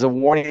is a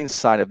warning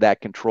sign of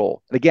that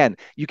control. And again,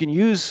 you can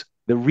use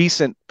the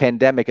recent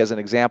pandemic as an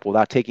example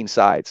without taking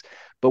sides.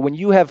 But when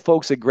you have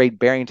folks at Great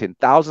Barrington,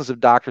 thousands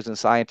of doctors and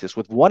scientists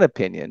with one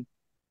opinion,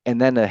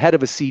 and then the head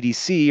of a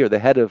CDC or the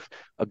head of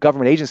a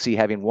government agency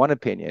having one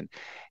opinion,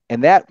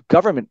 and that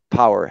government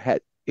power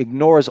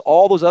ignores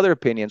all those other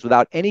opinions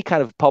without any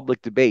kind of public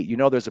debate,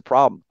 there's a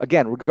problem.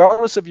 Again,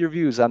 regardless of your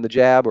views on the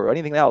jab or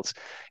anything else.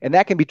 And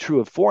that can be true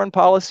of foreign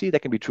policy,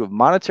 that can be true of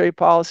monetary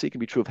policy, it can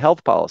be true of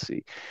health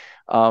policy.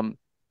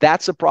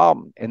 That's a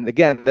problem. And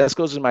again, this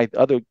goes to my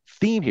other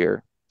theme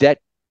here. Debt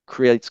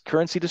creates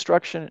currency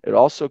destruction. It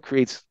also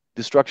creates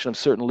destruction of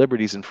certain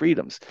liberties and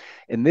freedoms.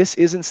 And this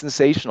isn't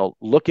sensational.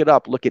 Look it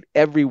up. Look at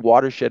every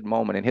watershed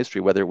moment in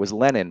history, whether it was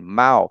Lenin,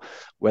 Mao,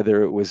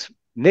 whether it was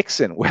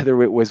Nixon,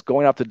 whether it was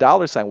going off the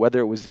dollar sign, whether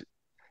it was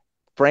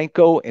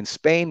Franco in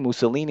Spain,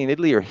 Mussolini in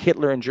Italy, or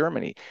Hitler in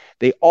Germany.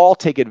 They all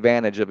take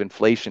advantage of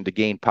inflation to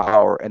gain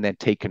power and then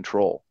take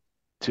control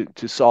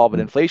to solve an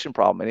inflation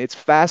problem. And it's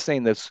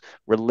fascinating, this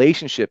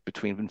relationship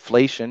between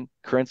inflation,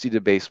 currency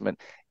debasement,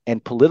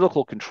 and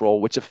political control,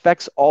 which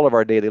affects all of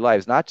our daily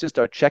lives, not just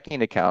our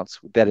checking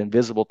accounts with that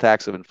invisible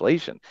tax of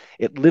inflation.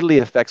 It literally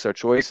affects our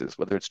choices,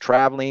 whether it's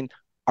traveling,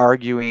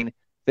 arguing,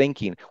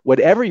 thinking.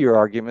 Whatever your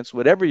arguments,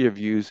 whatever your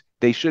views,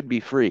 they should be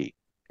free.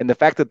 And the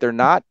fact that they're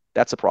not,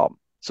 that's a problem.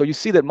 So you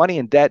see that money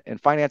and debt and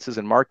finances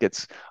and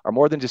markets are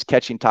more than just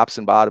catching tops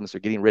and bottoms or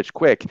getting rich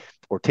quick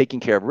or taking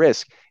care of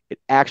risk. It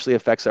actually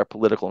affects our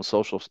political and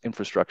social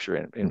infrastructure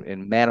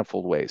in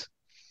manifold ways.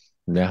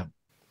 Yeah,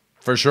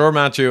 for sure,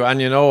 Matthew. And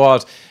you know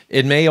what?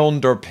 It may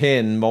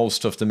underpin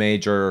most of the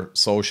major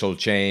social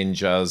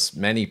change, as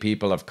many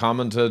people have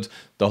commented.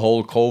 The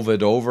whole COVID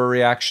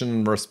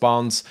overreaction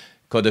response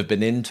could have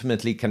been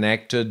intimately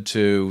connected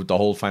to the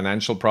whole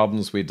financial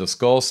problems we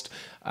discussed.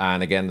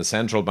 And again, the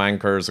central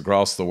bankers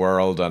across the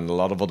world and a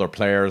lot of other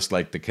players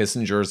like the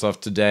Kissingers of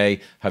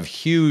today have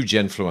huge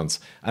influence.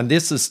 And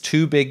this is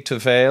too big to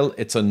fail.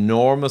 It's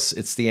enormous.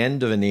 It's the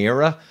end of an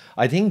era.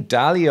 I think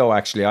Dalio,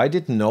 actually, I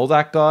didn't know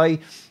that guy,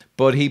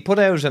 but he put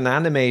out an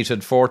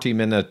animated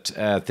 40-minute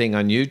thing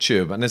on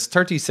YouTube, and it's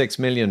 36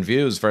 million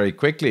views very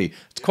quickly.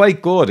 It's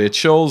quite good. It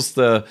shows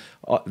the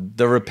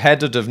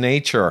repetitive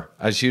nature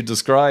as you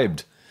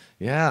described.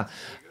 Yeah.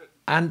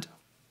 And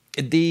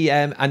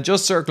and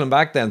just circling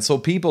back then, so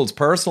people's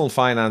personal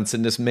finance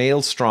in this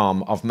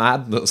maelstrom of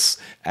madness,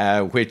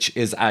 which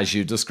is as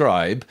you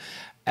describe,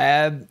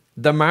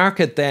 the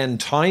market then,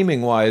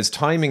 timing wise,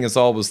 timing is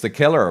always the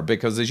killer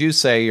because, as you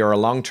say, you're a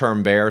long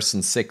term bear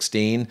since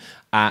 16,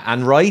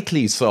 and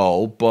rightly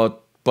so.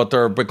 But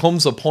there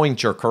becomes a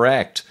point you're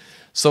correct.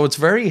 So it's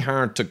very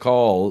hard to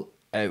call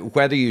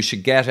whether you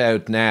should get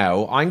out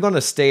now. I'm going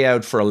to stay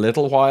out for a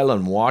little while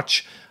and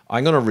watch.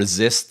 I'm going to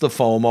resist the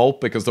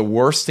FOMO because the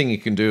worst thing you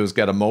can do is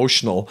get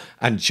emotional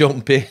and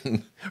jump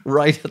in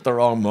right at the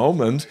wrong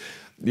moment.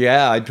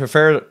 Yeah, I'd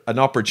prefer an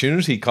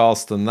opportunity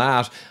cost than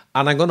that.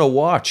 And I'm going to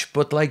watch.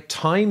 But like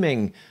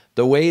timing,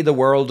 the way the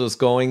world is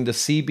going, the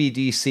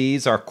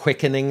CBDCs are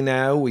quickening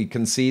now. We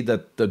can see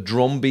that the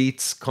drum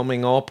beats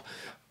coming up,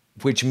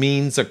 which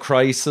means a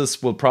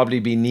crisis will probably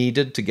be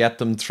needed to get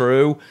them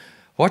through.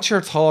 What's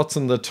your thoughts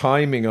on the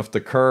timing of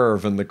the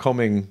curve in the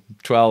coming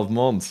 12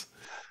 months?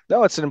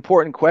 No, it's an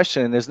important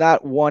question, and there's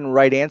not one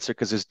right answer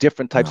because there's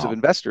different types of No.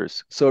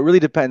 investors. So it really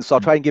depends. So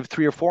I'll try and give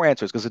three or four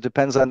answers because it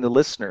depends on the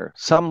listener.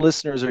 Some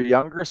listeners are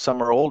younger,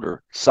 some are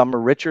older, some are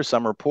richer,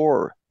 some are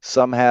poorer.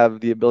 Some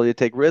have the ability to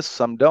take risks,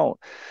 some don't.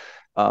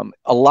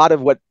 A lot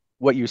of what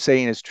you're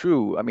saying is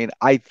true. I mean,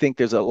 I think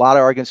there's a lot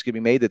of arguments to be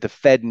made that the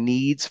Fed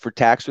needs for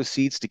tax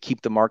receipts to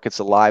keep the markets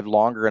alive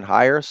longer and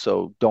higher.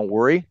 So don't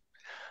worry.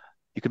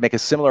 You could make a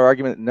similar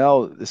argument.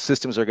 No, the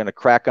systems are going to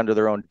crack under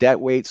their own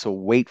debt weight. So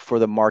wait for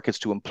the markets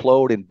to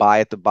implode and buy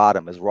at the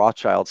bottom. As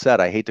Rothschild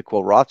said, I hate to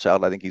quote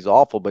Rothschild. I think he's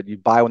awful, but you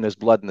buy when there's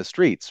blood in the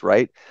streets,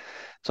 right?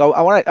 So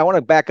I want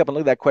to back up and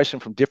look at that question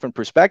from different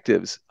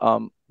perspectives.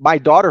 My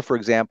daughter, for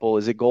example,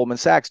 is at Goldman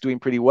Sachs doing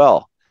pretty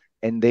well,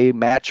 and they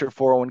match her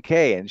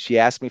 401k. And she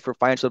asked me for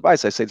financial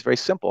advice. I say it's very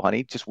simple,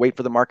 honey. Just wait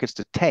for the markets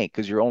to tank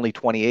because you're only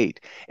 28.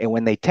 And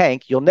when they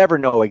tank, you'll never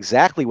know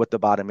exactly what the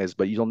bottom is,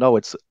 but you'll know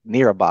it's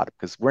near a bottom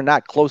because we're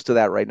not close to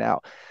that right now.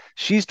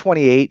 She's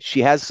 28.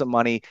 She has some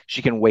money.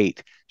 She can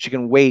wait. She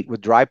can wait with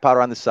dry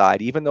powder on the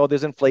side, even though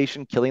there's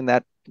inflation killing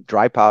that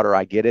dry powder.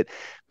 I get it,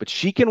 but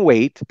she can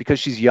wait because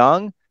she's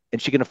young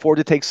and she can afford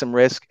to take some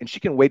risk and she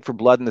can wait for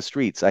blood in the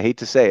streets. I hate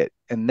to say it,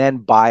 and then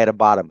buy at a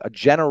bottom, a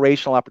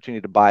generational opportunity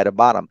to buy at a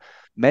bottom.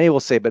 Many will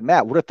say, but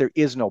Matt, what if there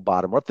is no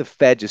bottom? What if the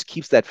Fed just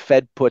keeps that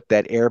Fed put,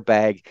 that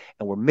airbag,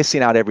 and we're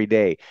missing out every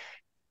day?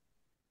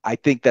 I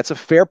think that's a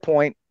fair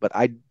point, but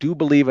I do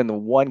believe in the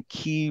one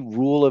key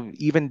rule of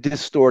even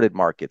distorted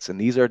markets, and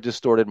these are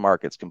distorted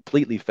markets,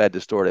 completely Fed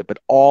distorted, but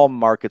all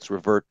markets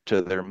revert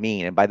to their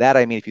mean. And by that,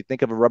 I mean, if you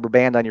think of a rubber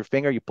band on your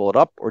finger, you pull it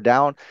up or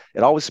down,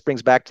 it always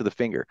springs back to the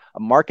finger. A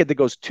market that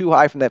goes too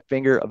high from that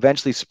finger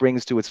eventually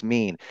springs to its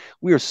mean.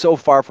 We are so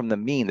far from the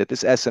mean that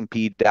this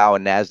S&P, Dow,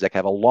 and NASDAQ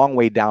have a long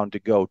way down to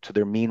go to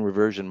their mean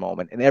reversion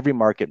moment, and every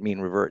market mean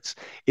reverts.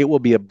 It will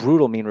be a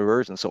brutal mean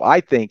reversion. So I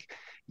think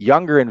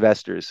younger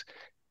investors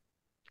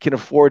can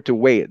afford to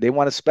wait. They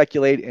want to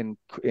speculate in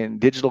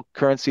digital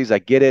currencies. I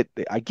get it.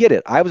 I get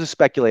it. I was a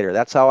speculator.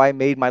 That's how I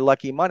made my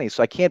lucky money.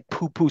 So I can't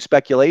poo-poo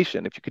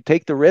speculation. If you could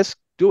take the risk,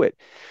 do it.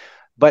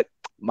 But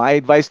my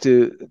advice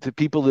to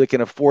people that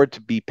can afford to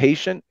be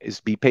patient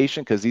is be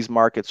patient because these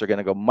markets are going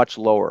to go much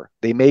lower.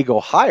 They may go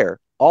higher.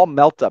 All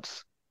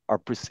melt-ups are,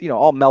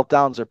 all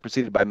meltdowns are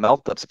preceded by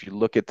melt-ups. If you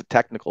look at the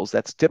technicals,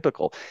 that's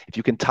typical. If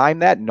you can time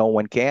that, no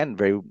one can.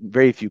 Very,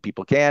 very few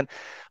people can.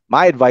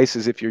 My advice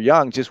is if you're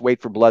young, just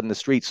wait for blood in the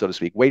streets, so to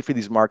speak. Wait for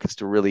these markets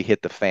to really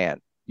hit the fan.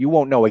 You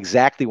won't know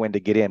exactly when to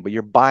get in, but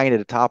you're buying at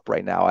the top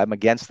right now. I'm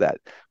against that,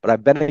 but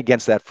I've been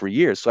against that for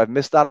years. So I've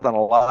missed out on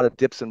a lot of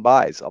dips and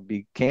buys. I'll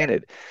be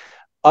candid.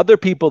 Other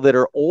people that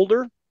are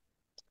older,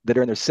 that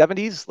are in their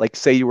 70s, like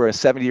say you were a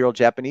 70-year-old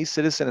Japanese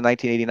citizen in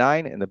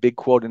 1989, and the big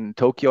quote in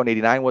Tokyo in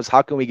 89 was,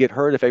 how can we get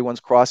hurt if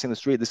everyone's crossing the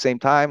street at the same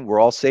time? We're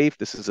all safe.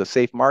 This is a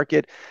safe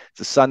market. It's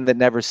the sun that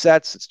never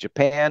sets. It's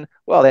Japan.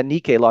 Well, that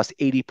Nikkei lost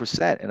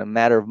 80% in a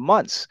matter of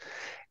months.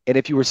 And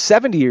if you were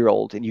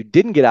 70-year-old and you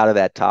didn't get out of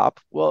that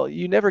top, well,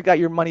 you never got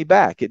your money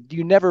back.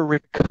 You never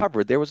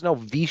recovered. There was no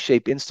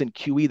V-shaped instant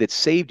QE that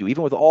saved you,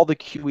 even with all the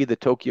QE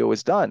that Tokyo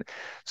has done.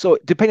 So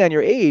depending on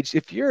your age,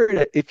 if you're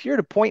at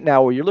a point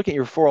now where you're looking at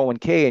your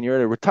 401k and you're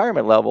at a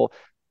retirement level,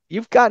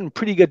 you've gotten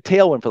pretty good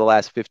tailwind for the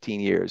last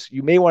 15 years.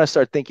 You may want to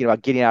start thinking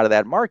about getting out of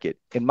that market,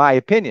 in my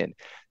opinion.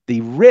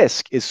 The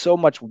risk is so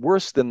much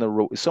worse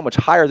than so much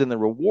higher than the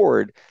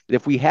reward that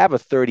if we have a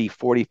 30,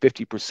 40,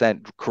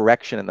 50%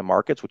 correction in the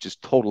markets, which is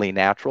totally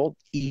natural,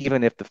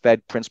 even if the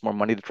Fed prints more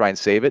money to try and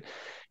save it,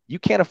 you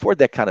can't afford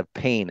that kind of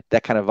pain,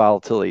 that kind of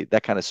volatility,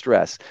 that kind of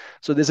stress.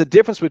 So there's a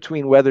difference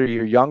between whether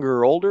you're younger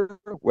or older,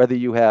 whether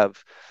you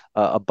have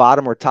a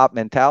bottom or top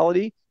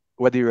mentality,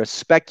 whether you're a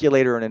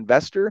speculator or an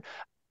investor.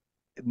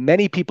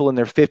 Many people in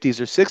their 50s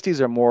or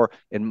 60s are more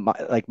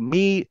like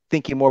me,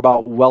 thinking more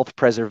about wealth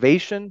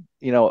preservation,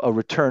 a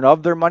return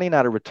of their money,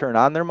 not a return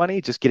on their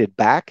money, just get it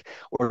back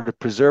or to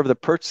preserve the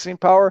purchasing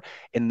power.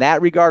 In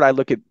that regard, I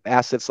look at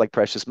assets like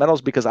precious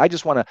metals because I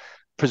just want to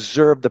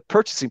preserve the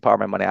purchasing power of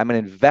my money. I'm an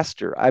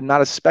investor. I'm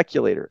not a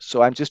speculator.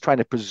 So I'm just trying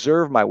to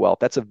preserve my wealth.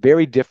 That's a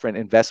very different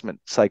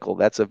investment cycle.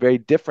 That's a very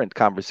different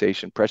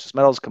conversation. Precious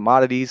metals,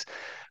 commodities,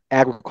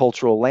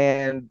 agricultural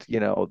land,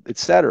 et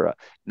cetera.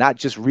 Not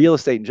just real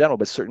estate in general,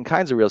 but certain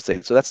kinds of real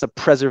estate. So that's the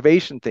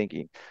preservation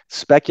thinking.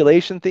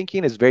 Speculation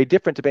thinking is very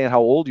different depending on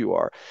how old you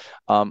are.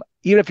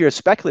 Even if you're a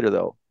speculator,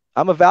 though,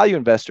 I'm a value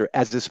investor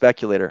as a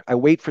speculator. I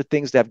wait for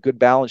things to have good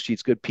balance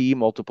sheets, good PE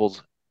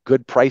multiples,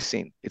 good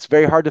pricing. It's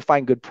very hard to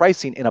find good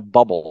pricing in a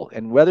bubble.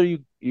 And whether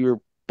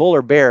you're bull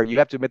or bear, you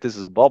have to admit this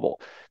is a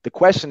bubble. The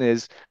question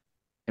is,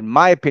 in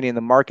my opinion,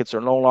 the markets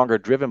are no longer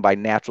driven by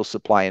natural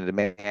supply and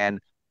demand,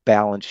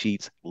 balance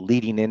sheets,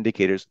 leading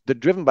indicators. They're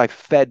driven by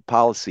Fed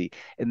policy.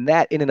 And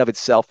that in and of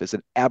itself is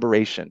an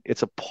aberration.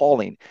 It's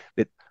appalling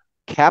that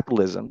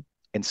capitalism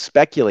and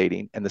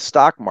speculating and the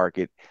stock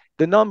market,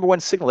 the number one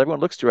signal everyone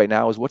looks to right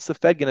now is, what's the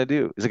Fed going to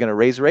do? Is it going to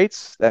raise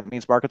rates? That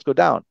means markets go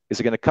down. Is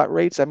it going to cut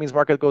rates? That means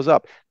market goes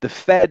up. The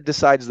Fed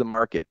decides the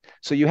market.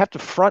 So you have to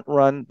front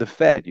run the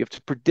Fed. You have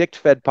to predict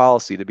Fed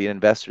policy to be an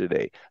investor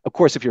today. Of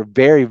course, if you're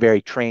very,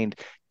 very trained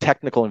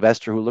technical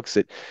investor who looks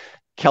at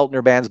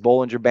Keltner bands,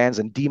 Bollinger bands,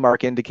 and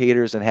DMARC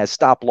indicators and has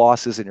stop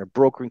losses, and you're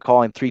brokering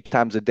calling 3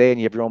 times a day, and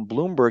you have your own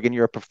Bloomberg, and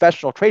you're a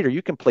professional trader,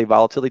 you can play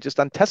volatility just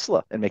on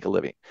Tesla and make a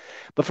living.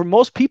 But for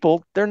most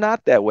people, they're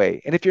not that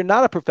way. And if you're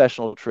not a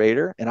professional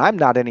trader, and I'm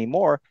not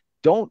anymore,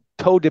 don't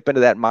toe dip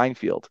into that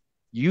minefield.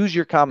 Use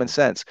your common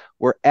sense.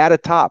 We're at a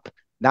top,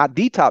 not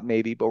the top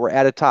maybe, but we're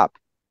at a top.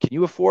 Can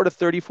you afford a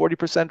 30,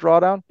 40%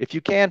 drawdown? If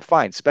you can,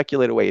 fine,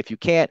 speculate away. If you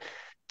can't,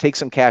 take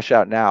some cash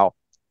out now,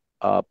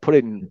 put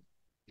it in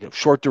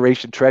short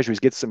duration treasuries,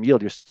 get some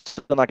yield. You're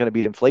still not going to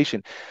beat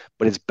inflation,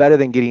 but it's better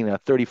than getting a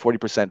 30,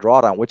 40%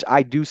 drawdown, which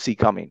I do see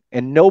coming.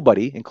 And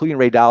nobody, including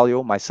Ray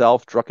Dalio,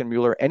 myself,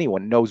 Druckenmuller,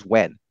 anyone knows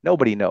when.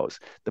 Nobody knows.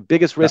 The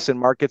biggest risks in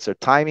markets are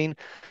timing,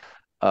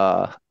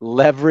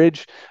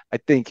 leverage. I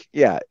think,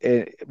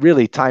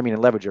 really timing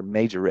and leverage are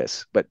major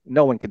risks, but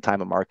no one can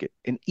time a market.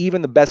 And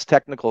even the best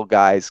technical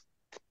guys,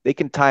 they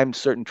can time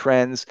certain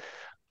trends.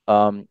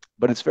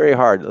 But it's very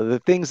hard. The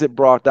things that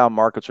brought down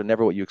markets are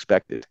never what you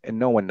expected, and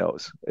no one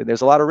knows. And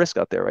there's a lot of risk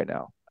out there right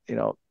now,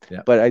 Yeah.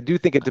 But I do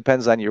think it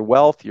depends on your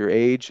wealth, your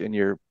age, and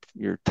your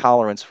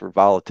tolerance for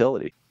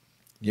volatility.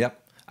 Yep.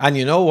 And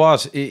you know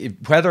what?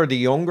 Whether the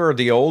younger,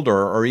 the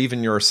older, or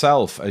even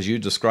yourself, as you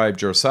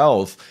described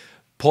yourself,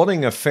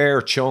 putting a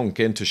fair chunk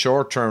into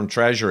short-term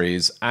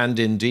treasuries and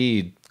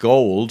indeed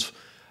gold,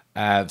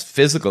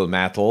 physical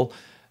metal,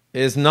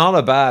 is not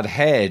a bad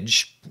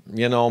hedge.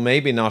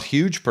 Maybe not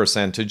huge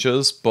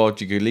percentages, but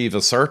you could leave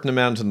a certain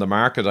amount in the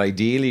market.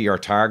 Ideally, you're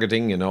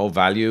targeting,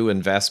 value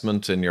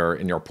investment in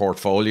your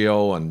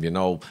portfolio, and,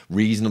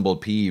 reasonable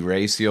PE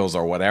ratios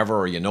or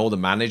whatever, or, the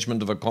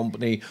management of a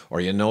company,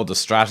 or, the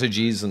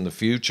strategies in the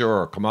future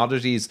or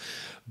commodities.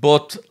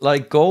 But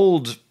like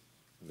gold,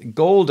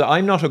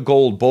 I'm not a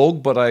gold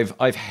bug, but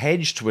I've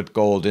hedged with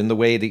gold in the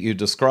way that you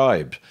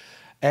described.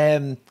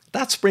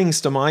 That springs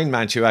to mind,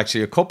 Matthew,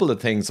 actually, a couple of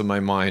things in my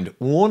mind.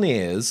 One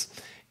is,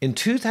 in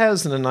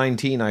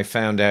 2019, I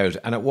found out,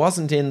 and it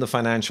wasn't in the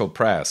financial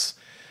press,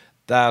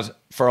 that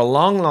for a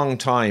long, long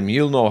time,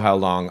 you'll know how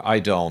long, I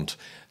don't,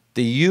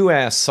 the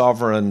US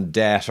sovereign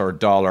debt or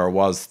dollar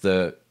was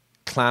the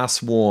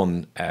class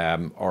one,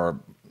 class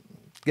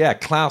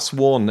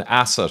one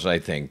asset, I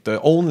think,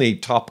 the only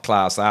top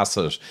class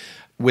asset,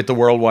 with the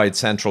worldwide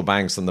central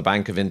banks and the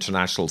Bank of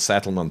International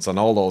Settlements and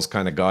all those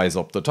kind of guys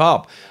up the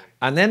top.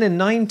 And then in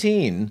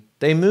 19,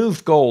 they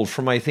moved gold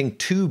from, I think,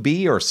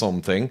 2B or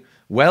something,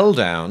 well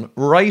down,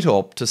 right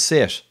up to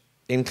sit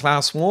in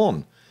class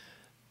one.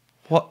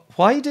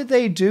 Why did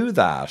they do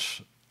that?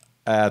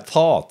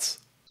 Thoughts?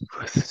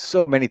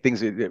 So many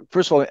things.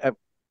 First of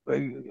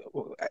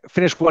all,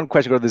 finish one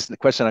question, go to this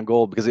question on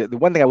gold, because the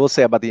one thing I will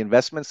say about the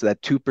investments,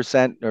 that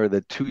 2% or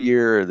the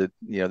 2-year or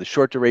the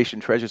short duration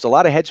treasuries, a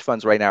lot of hedge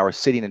funds right now are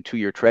sitting in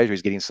 2-year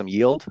treasuries getting some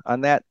yield on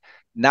that,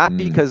 not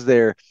because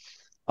they're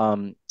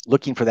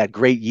looking for that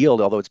great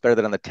yield, although it's better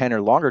than on the 10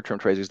 or longer term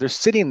treasuries. They're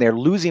sitting there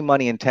losing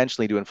money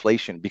intentionally to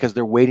inflation because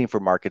they're waiting for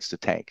markets to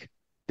tank.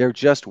 They're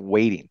just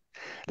waiting.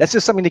 That's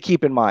just something to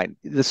keep in mind.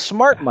 The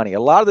smart money,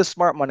 a lot of the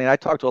smart money, and I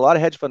talk to a lot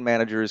of hedge fund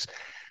managers,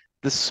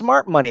 the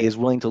smart money is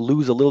willing to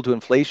lose a little to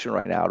inflation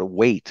right now to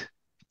wait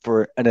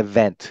for an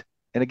event.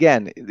 And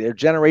again, they're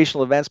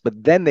generational events,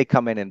 but then they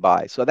come in and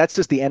buy. So that's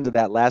just the end of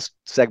that last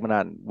segment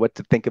on what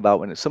to think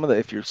about when some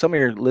of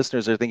your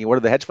listeners are thinking, what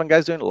are the hedge fund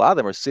guys doing? A lot of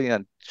them are sitting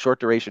on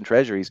short duration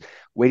treasuries,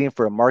 waiting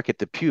for a market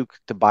to puke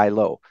to buy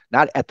low,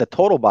 not at the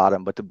total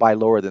bottom, but to buy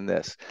lower than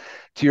this.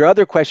 To your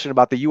other question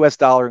about the US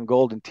dollar and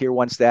gold and tier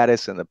one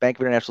status and the Bank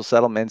of International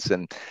Settlements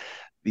and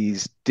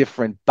these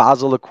different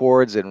Basel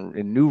Accords and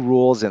new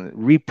rules and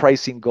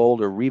repricing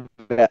gold or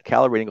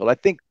recalibrating gold, I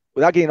think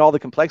without getting all the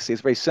complexity,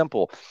 it's very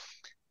simple.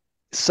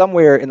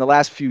 Somewhere in the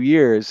last few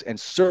years, and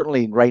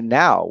certainly right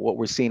now, what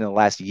we're seeing in the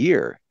last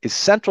year is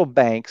central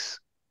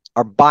banks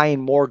are buying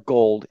more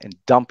gold and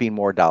dumping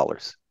more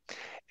dollars.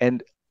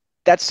 And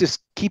that's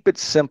just, keep it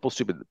simple,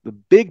 stupid. The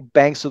big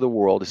banks of the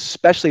world,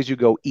 especially as you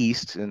go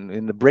east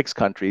in the BRICS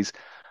countries,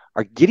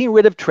 are getting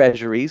rid of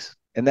treasuries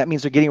And that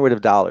means they're getting rid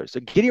of dollars.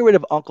 They're getting rid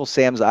of Uncle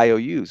Sam's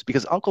IOUs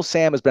because Uncle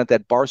Sam has been at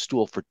that bar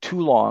stool for too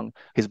long.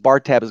 His bar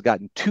tab has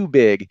gotten too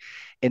big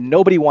and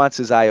nobody wants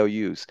his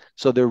IOUs.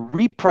 So they're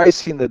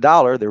repricing the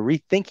dollar, they're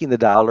rethinking the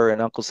dollar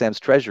in Uncle Sam's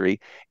treasury,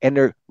 and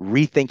they're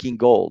rethinking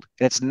gold.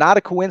 And it's not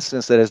a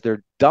coincidence that as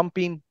they're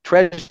dumping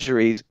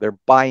treasuries, they're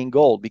buying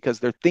gold because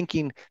they're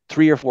thinking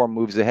 3 or 4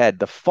 moves ahead.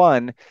 The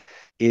fun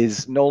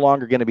is no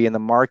longer going to be in the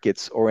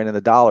markets or in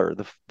the dollar.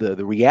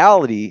 The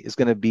reality is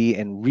going to be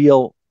in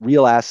real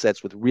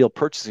assets with real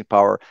purchasing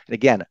power. And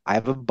again, I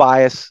have a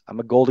bias. I'm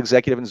a gold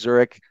executive in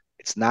Zurich.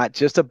 It's not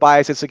just a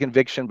bias, it's a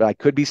conviction, but I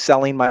could be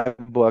selling my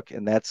book,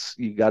 and that's,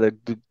 you got to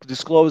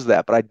disclose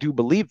that. But I do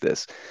believe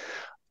this.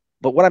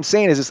 But what I'm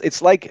saying is,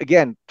 it's like,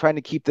 again, trying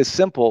to keep this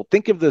simple.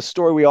 Think of the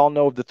story we all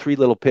know of the Three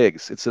Little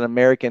Pigs. It's an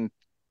American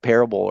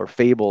parable or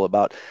fable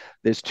about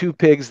there's two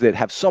pigs that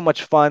have so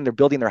much fun. They're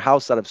building their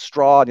house out of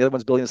straw, and the other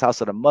one's building his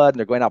house out of mud, and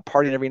they're going out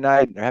partying every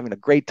night, and they're having a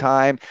great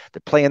time.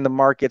 They're playing the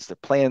markets, they're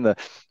playing the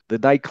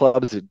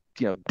nightclubs,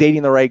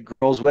 dating the right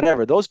girls,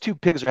 whatever. Those two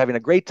pigs are having a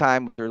great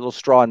time with their little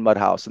straw and mud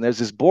house. And there's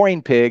this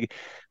boring pig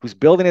who's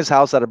building his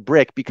house out of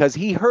brick because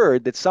he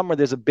heard that somewhere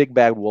there's a big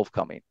bad wolf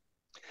coming.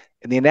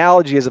 And the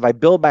analogy is, if I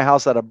build my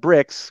house out of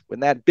bricks, when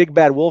that big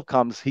bad wolf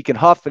comes, he can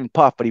huff and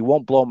puff, but he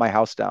won't blow my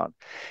house down.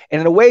 And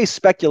in a way,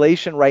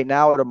 speculation right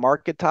now at a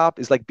market top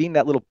is like being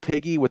that little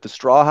piggy with the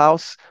straw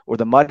house or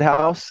the mud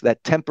house,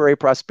 that temporary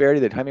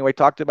prosperity that Hemingway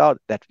talked about,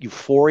 that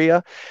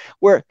euphoria,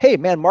 where, hey,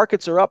 man,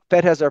 markets are up,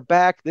 Fed has our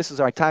back, this is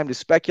our time to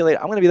speculate.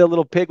 I'm going to be that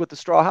little pig with the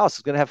straw house.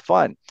 It's going to have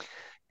fun.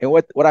 And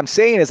what I'm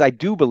saying is, I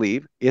do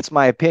believe, it's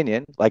my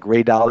opinion, like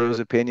Ray Dalio's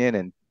opinion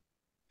and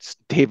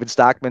David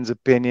Stockman's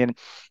opinion,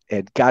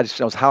 and God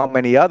knows how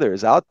many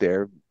others out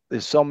there.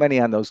 There's so many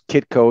on those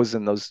Kitcos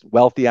and those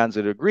wealthions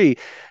that agree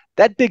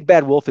that big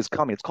bad wolf is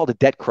coming. It's called a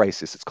debt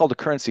crisis. It's called a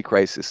currency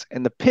crisis.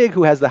 And the pig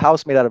who has the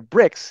house made out of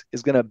bricks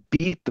is going to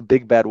beat the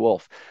big bad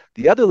wolf.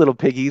 The other little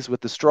piggies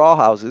with the straw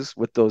houses,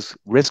 with those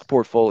risk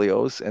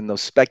portfolios and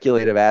those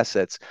speculative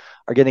assets,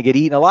 are going to get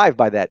eaten alive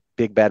by that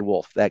big bad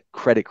wolf, that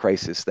credit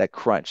crisis, that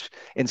crunch.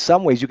 In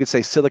some ways, you could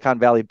say Silicon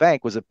Valley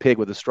Bank was a pig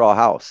with a straw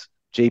house.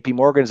 JP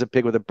Morgan is a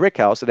pig with a brick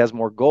house. It has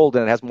more gold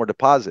and it has more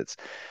deposits.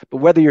 But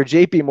whether you're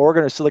JP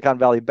Morgan or Silicon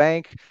Valley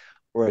Bank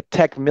or a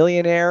tech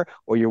millionaire,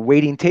 or you're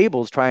waiting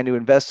tables trying to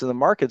invest in the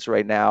markets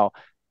right now,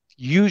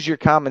 use your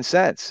common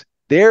sense.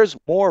 There's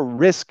more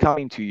risk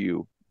coming to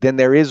you than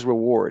there is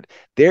reward.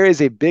 There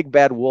is a big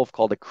bad wolf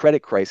called a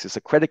credit crisis,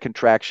 a credit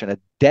contraction, a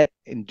debt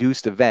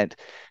induced event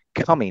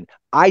coming.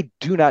 I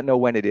do not know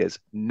when it is.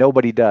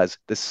 Nobody does.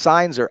 The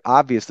signs are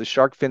obvious. The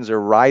shark fins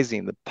are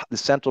rising. The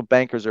central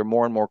bankers are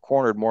more and more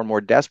cornered, more and more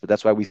desperate.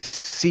 That's why we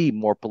see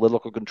more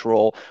political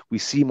control. We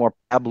see more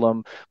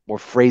pablum, more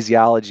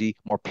phraseology,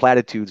 more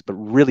platitudes, but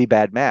really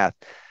bad math.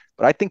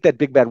 But I think that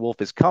big bad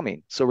wolf is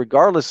coming. So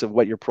regardless of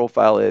what your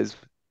profile is,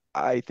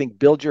 I think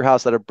build your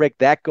house out of brick.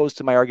 That goes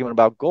to my argument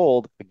about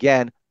gold.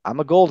 Again, I'm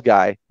a gold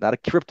guy, not a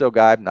crypto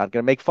guy. I'm not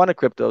going to make fun of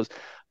cryptos.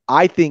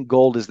 I think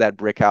gold is that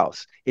brick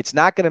house. It's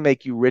not going to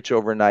make you rich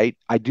overnight.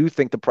 I do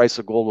think the price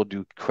of gold will do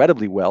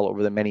incredibly well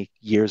over the many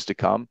years to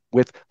come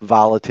with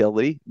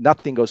volatility.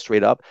 Nothing goes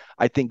straight up.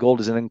 I think gold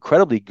is an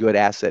incredibly good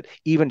asset,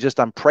 even just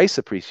on price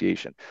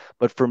appreciation.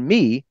 But for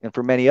me and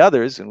for many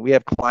others, and we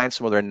have clients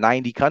from over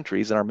 90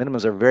 countries, and our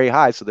minimums are very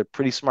high, so they're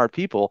pretty smart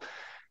people.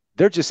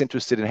 They're just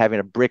interested in having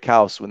a brick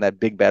house when that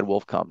big bad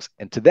wolf comes.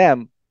 And to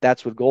them,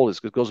 that's what gold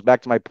is. It goes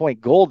back to my point.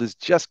 Gold is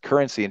just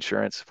currency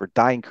insurance for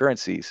dying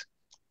currencies.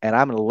 And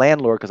I'm a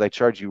landlord because I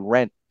charge you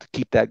rent to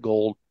keep that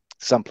gold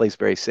someplace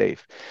very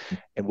safe.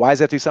 And why is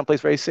that to be someplace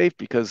very safe?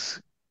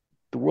 Because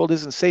the world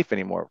isn't safe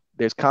anymore.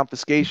 There's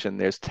confiscation,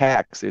 there's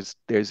tax,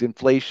 there's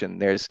inflation,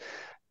 there's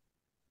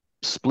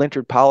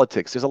splintered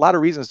politics. There's a lot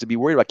of reasons to be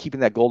worried about keeping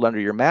that gold under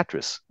your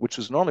mattress, which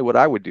is normally what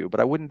I would do, but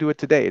I wouldn't do it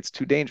today. It's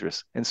too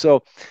dangerous. And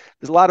so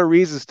there's a lot of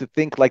reasons to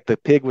think like the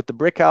pig with the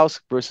brick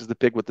house versus the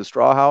pig with the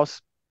straw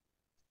house.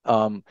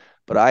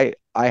 But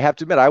I have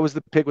to admit, I was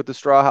the pig with the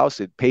straw house.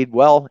 It paid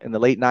well in the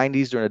late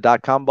 90s during the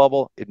dot-com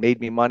bubble. It made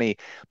me money,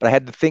 but I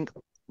had to think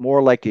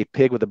more like a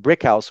pig with a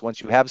brick house once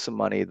you have some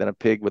money than a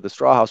pig with a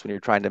straw house when you're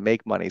trying to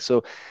make money.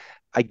 So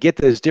I get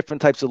that there's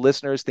different types of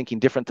listeners thinking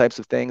different types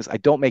of things. I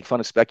don't make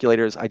fun of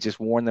speculators. I just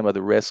warn them of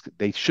the risk.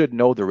 They should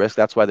know the risk.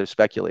 That's why they're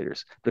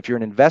speculators. But if you're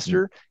an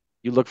investor,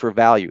 you look for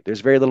value.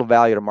 There's very little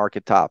value at a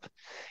market top.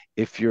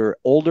 If you're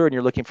older and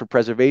you're looking for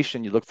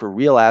preservation, you look for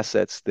real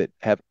assets that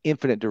have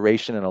infinite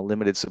duration and a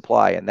limited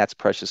supply, and that's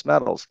precious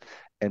metals.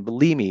 And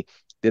believe me,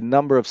 the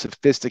number of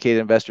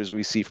sophisticated investors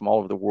we see from all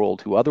over the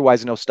world who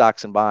otherwise know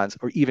stocks and bonds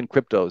or even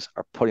cryptos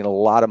are putting a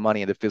lot of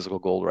money into physical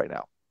gold right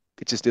now.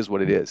 It just is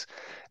what it is.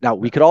 Now,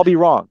 we could all be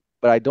wrong,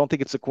 but I don't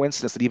think it's a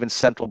coincidence that even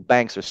central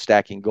banks are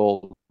stacking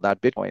gold,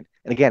 not Bitcoin.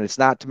 And again, it's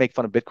not to make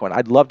fun of Bitcoin.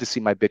 I'd love to see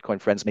my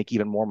Bitcoin friends make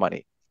even more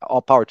money.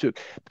 All power to it,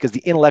 because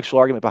the intellectual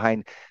argument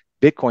behind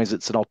Bitcoin is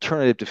it's an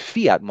alternative to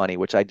fiat money,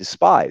 which I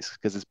despise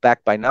because it's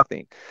backed by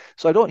nothing.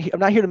 So I'm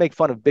not here to make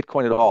fun of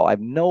Bitcoin at all. I have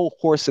no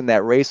horse in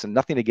that race and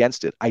nothing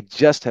against it. I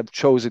just have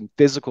chosen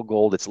physical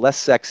gold. It's less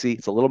sexy.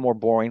 It's a little more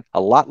boring, a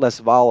lot less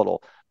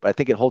volatile, but I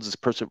think it holds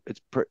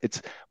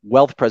its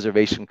wealth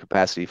preservation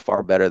capacity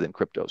far better than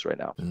cryptos right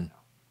now.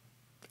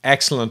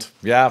 Excellent.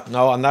 Yeah,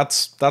 no, and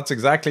that's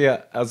exactly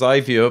as I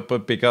view it,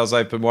 but because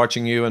I've been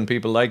watching you and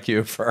people like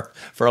you for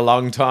a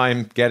long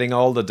time, getting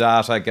all the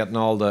data, getting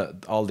all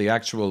the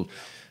actual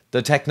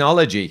the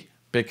technology,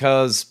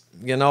 because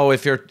you know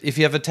if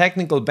you have a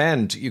technical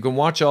bent, you can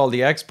watch all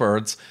the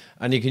experts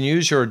and you can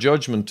use your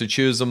judgment to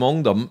choose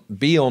among them,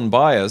 be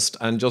unbiased,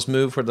 and just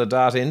move where the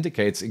data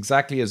indicates,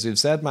 exactly as you've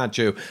said,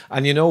 Matthew.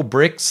 And you know,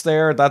 BRICS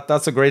there,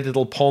 that's a great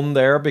little pun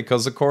there,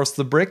 because of course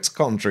the BRICS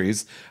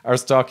countries are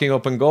stocking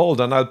up in gold.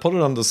 And I'll put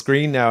it on the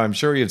screen now, I'm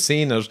sure you've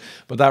seen it,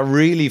 but that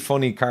really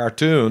funny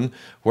cartoon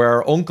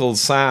where Uncle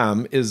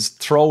Sam is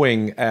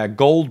throwing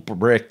gold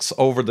bricks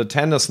over the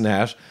tennis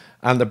net,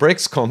 and the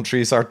BRICS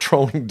countries are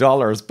throwing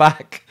dollars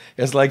back.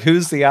 It's like,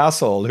 who's the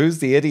asshole? Who's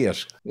the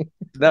idiot?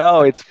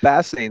 No, it's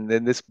fascinating.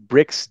 And this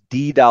BRICS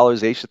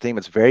de-dollarization theme,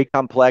 it's very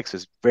complex.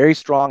 It's very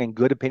strong and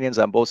good opinions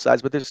on both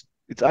sides, but it's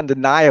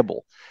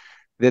undeniable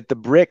that the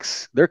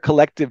BRICS, their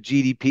collective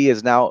GDP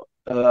is now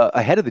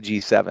ahead of the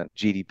G7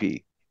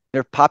 GDP.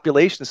 Their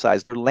population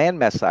size, their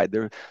landmass size,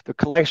 their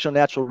collection of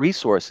natural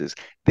resources,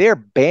 they're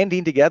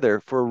banding together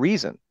for a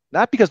reason.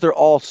 Not because they're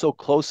all so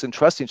close and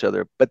trust each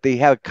other, but they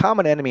have a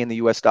common enemy in the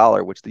US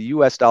dollar, which the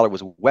US dollar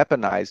was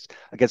weaponized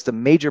against a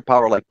major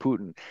power like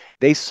Putin.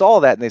 They saw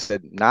that and they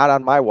said, not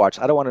on my watch.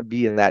 I don't want to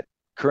be in that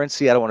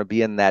currency. I don't want to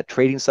be in that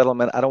trading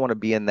settlement. I don't want to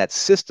be in that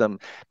system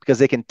because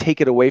they can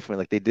take it away from me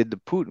like they did to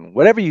Putin.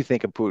 Whatever you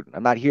think of Putin,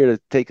 I'm not here to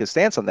take a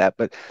stance on that,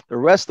 but the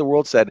rest of the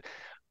world said,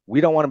 we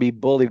don't want to be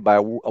bullied by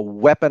a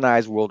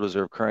weaponized world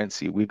reserve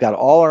currency. We've got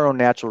all our own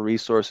natural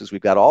resources.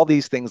 We've got all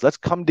these things. Let's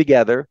come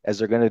together, as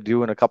they're going to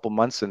do in a couple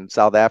months in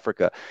South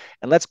Africa,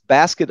 and let's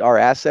basket our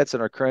assets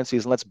and our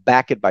currencies, and let's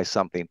back it by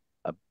something.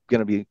 I'm going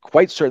to be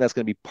quite certain that's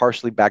going to be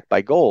partially backed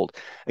by gold.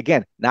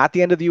 Again, not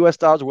the end of the US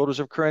dollar's world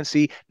reserve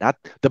currency, not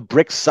the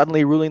BRICS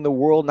suddenly ruling the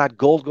world, not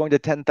gold going to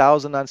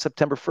 10,000 on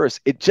September 1st.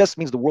 It just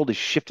means the world is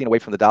shifting away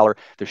from the dollar.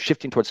 They're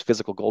shifting towards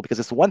physical gold because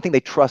it's the one thing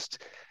they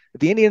trust.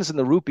 The Indians and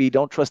the rupee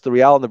don't trust the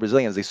real and the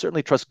Brazilians. They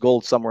certainly trust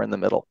gold somewhere in the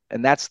middle.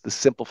 And that's the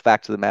simple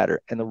fact of the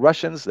matter. And the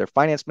Russians, their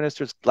finance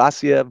ministers,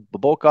 Glasiev,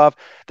 Babokov,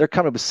 they're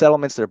coming up with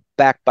settlements that are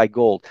backed by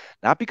gold.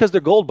 Not because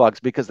they're gold bugs,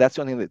 because that's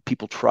the only thing that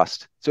people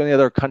trust. It's the only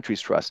other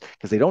countries trust,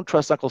 because they don't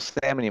trust Uncle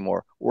Sam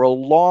anymore. We're a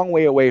long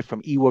way away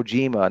from Iwo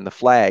Jima and the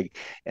flag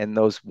and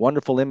those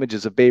wonderful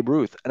images of Babe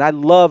Ruth. And I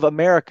love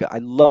America. I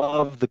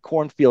love the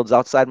cornfields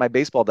outside my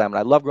baseball diamond.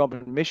 I love growing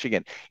up in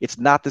Michigan. It's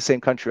not the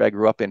same country I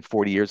grew up in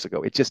 40 years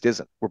ago. It just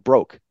isn't. We're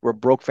broke. We're a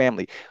broke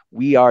family.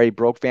 We are a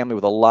broke family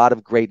with a lot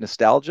of great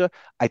nostalgia.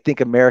 I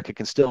think America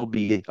can still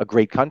be a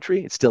great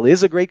country. It still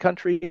is a great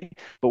country,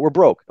 but we're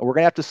broke. And we're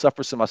going to have to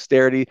suffer some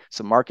austerity,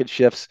 some market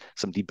shifts,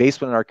 some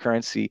debasement in our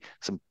currency,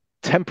 some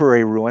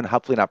temporary ruin,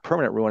 hopefully not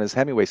permanent ruin, as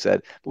Hemingway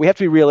said. But we have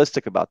to be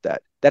realistic about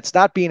that. That's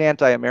not being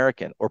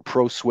anti-American or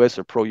pro-Swiss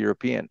or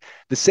pro-European.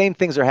 The same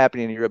things are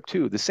happening in Europe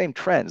too. The same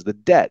trends, the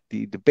debt,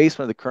 the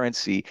debasement of the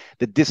currency,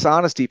 the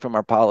dishonesty from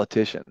our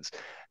politicians,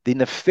 the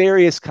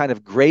nefarious kind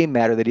of gray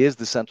matter that is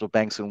the central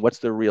banks and what's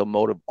their real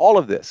motive. All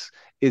of this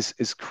is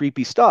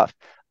creepy stuff.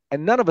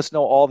 And none of us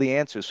know all the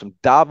answers, from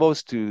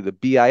Davos to the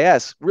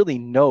BIS really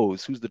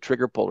knows who's the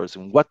trigger pullers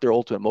and what their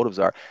ultimate motives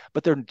are.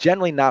 But they're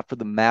generally not for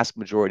the mass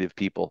majority of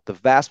people. The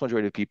vast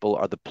majority of people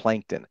are the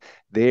plankton.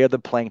 They are the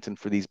plankton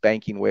for these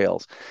banking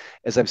whales,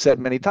 as I've said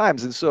many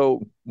times. And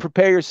so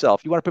prepare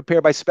yourself. You want to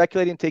prepare by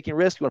speculating, taking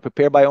risks. You want to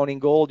prepare by owning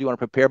gold. You want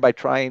to prepare by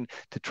trying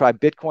to try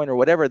Bitcoin or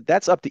whatever.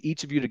 That's up to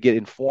each of you to get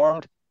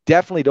informed.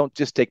 Definitely don't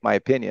just take my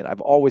opinion. I've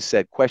always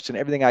said, question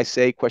everything I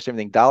say, question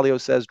everything Dalio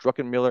says,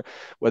 Druckenmiller,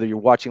 whether you're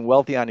watching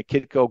Wealthy on a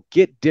Kitco,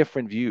 get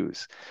different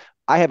views.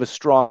 I have a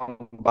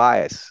strong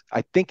bias.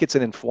 I think it's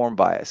an informed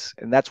bias,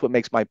 and that's what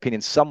makes my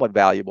opinion somewhat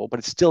valuable, but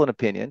it's still an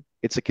opinion.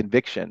 It's a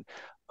conviction.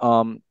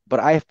 But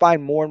I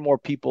find more and more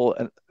people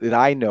that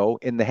I know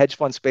in the hedge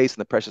fund space,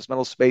 in the precious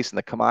metal space, in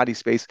the commodity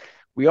space,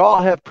 we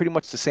all have pretty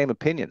much the same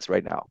opinions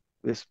right now.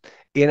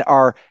 In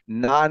our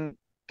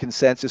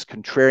consensus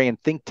contrarian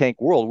think tank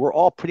world, we're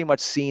all pretty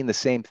much seeing the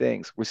same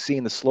things. We're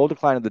seeing the slow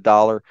decline of the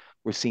dollar.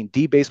 We're seeing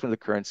debasement of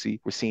the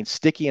currency. We're seeing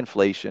sticky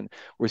inflation.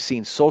 We're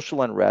seeing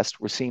social unrest.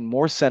 We're seeing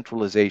more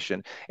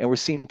centralization. And we're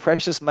seeing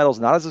precious metals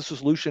not as a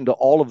solution to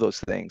all of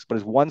those things, but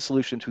as one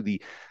solution to the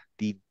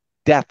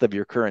death of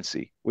your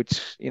currency,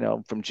 which,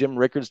 from Jim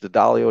Rickards to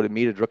Dalio to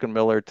me to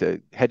Druckenmiller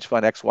to hedge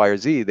fund X, Y, or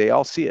Z, they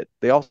all see it.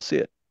 They all see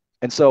it.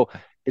 And so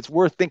it's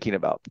worth thinking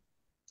about.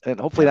 And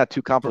hopefully not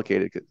too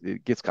complicated, because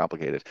it gets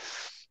complicated.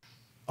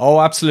 Oh,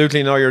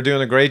 absolutely. No, you're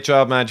doing a great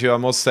job, Matthew, I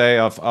must say,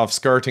 of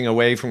skirting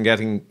away from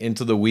getting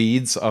into the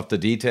weeds of the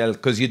detail,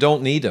 because you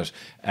don't need it.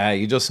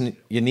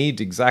 You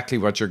need exactly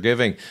what you're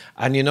giving.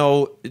 And,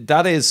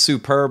 that is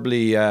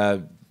superbly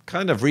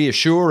kind of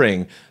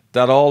reassuring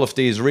that all of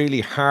these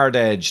really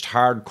hard-edged,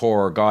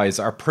 hardcore guys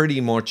are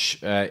pretty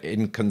much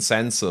in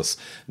consensus.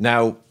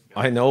 Now,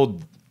 I know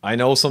I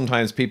know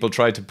sometimes people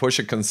try to push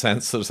a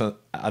consensus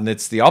and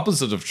it's the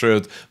opposite of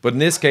truth, but in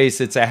this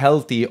case, it's a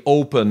healthy,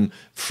 open,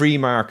 free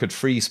market,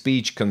 free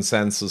speech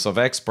consensus of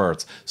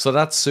experts. So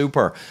that's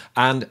super.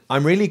 And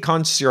I'm really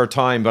conscious of your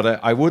time,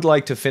 but I would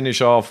like to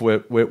finish off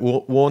with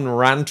one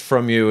rant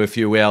from you, if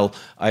you will.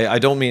 I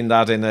don't mean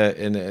that in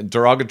a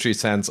derogatory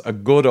sense, a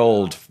good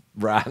old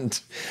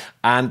rant.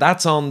 And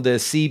that's on the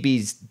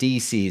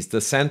CBDCs,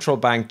 the central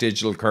bank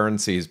digital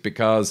currencies,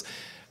 because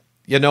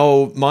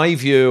my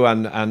view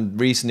and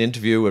recent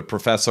interview with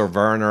Professor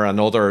Werner and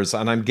others,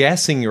 and I'm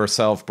guessing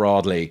yourself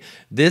broadly,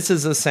 this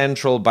is a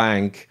central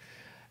bank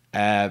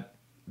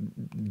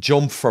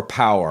jump for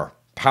power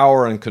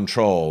and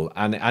control,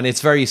 and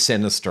it's very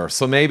sinister.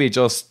 So maybe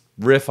just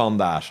riff on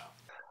that.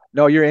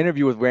 No, your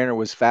interview with Werner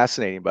was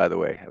fascinating, by the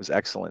way. It was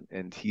excellent,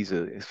 and he's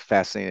a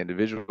fascinating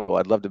individual.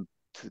 I'd love to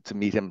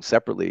meet him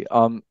separately.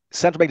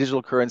 Central bank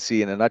digital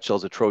currency, in a nutshell,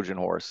 is a Trojan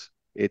horse.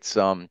 It's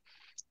a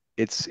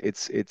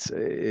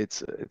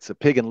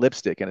pig in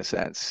lipstick in a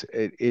sense.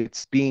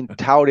 It's being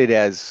touted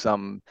as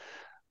some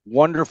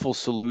wonderful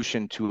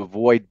solution to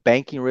avoid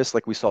banking risk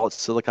like we saw at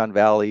Silicon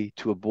Valley,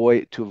 to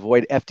avoid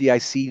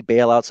FDIC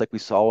bailouts like we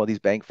saw with these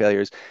bank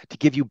failures, to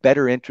give you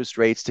better interest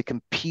rates, to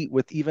compete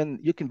with, even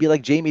you can be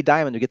like Jamie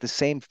Dimon, you get the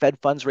same Fed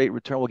funds rate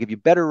return, will give you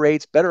better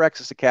rates, better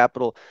access to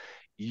capital.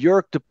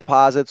 Your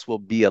deposits will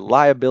be a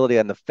liability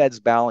on the Fed's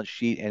balance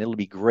sheet, and it'll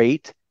be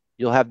great.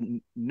 You'll have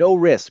no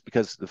risk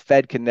because the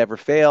Fed can never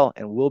fail,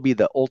 and we'll be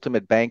the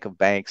ultimate bank of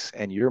banks,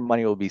 and your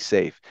money will be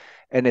safe.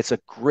 And it's a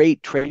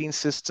great trading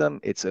system.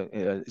 It's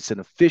an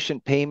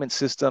efficient payment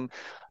system.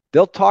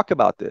 They'll talk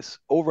about this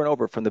over and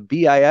over, from the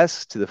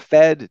BIS to the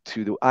Fed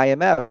to the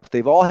IMF.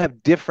 They've all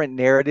have different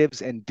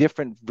narratives and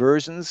different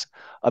versions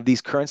of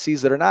these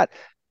currencies that are not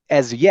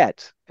as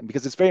yet, and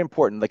because it's very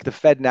important. Like the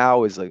Fed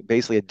now is like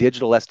basically a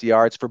digital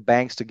SDR. It's for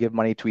banks to give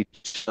money to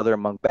each other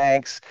among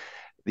banks.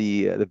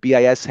 The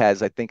BIS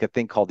has, I think, a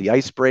thing called the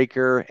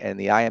icebreaker, and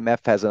the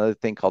IMF has another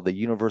thing called the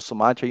universal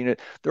monetary unit.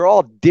 They're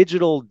all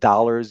digital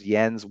dollars,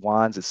 yens,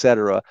 wands,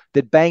 etc.,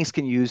 that banks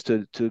can use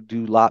to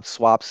do lot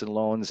swaps and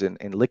loans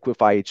and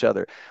liquefy each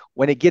other.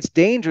 When it gets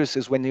dangerous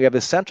is when you have a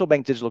central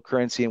bank digital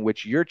currency in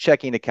which your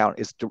checking account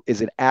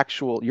is an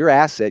actual, your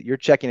asset, your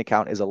checking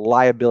account is a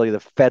liability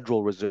of the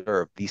Federal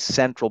Reserve, the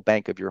central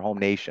bank of your home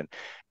nation.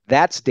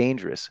 That's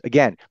dangerous.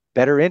 Again,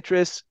 better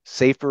interest,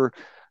 safer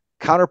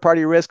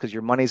counterparty risk because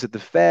your money's at the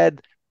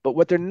Fed. But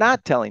what they're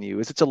not telling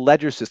you is it's a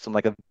ledger system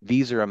like a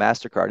Visa or a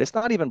MasterCard. It's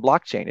not even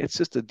blockchain. It's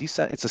just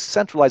it's a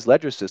centralized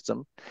ledger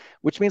system,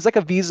 which means like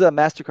a Visa,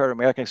 MasterCard, or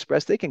American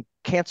Express, they can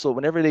cancel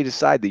whenever they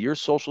decide that your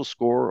social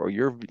score or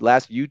your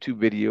last YouTube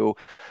video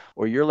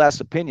or your last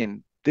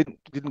opinion didn't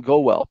go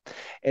well.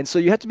 And so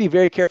you have to be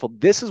very careful.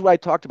 This is what I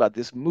talked about,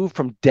 this move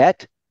from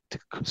debt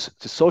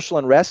to social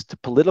unrest, to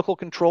political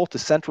control, to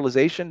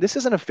centralization. This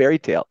isn't a fairy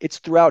tale. It's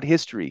throughout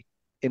history.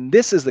 And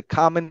this is the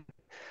common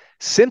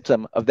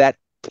symptom of that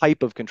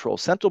type of control.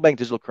 Central bank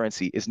digital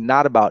currency is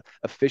not about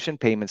efficient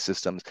payment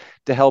systems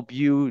to help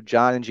you,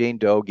 John and Jane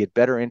Doe, get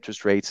better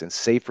interest rates and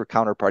safer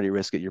counterparty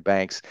risk at your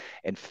banks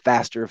and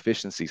faster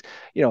efficiencies.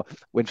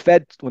 When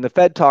the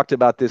Fed talked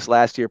about this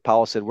last year,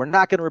 Powell said, we're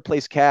not going to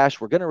replace cash.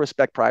 We're going to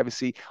respect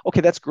privacy.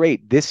 Okay, that's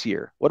great this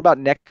year. What about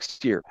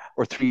next year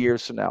or 3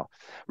 years from now?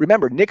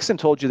 Remember, Nixon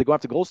told you that going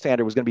up to gold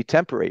standard was going to be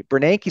temporary.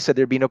 Bernanke said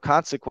there'd be no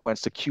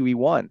consequence to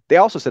QE1. They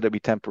also said it'd be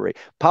temporary.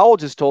 Powell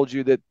just told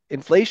you that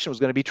inflation was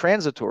going to be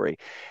transitory.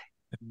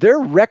 Their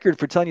record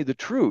for telling you the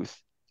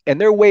truth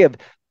and their way of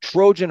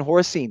Trojan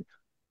horsing,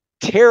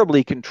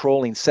 terribly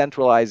controlling,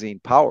 centralizing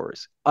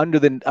powers under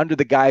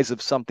the guise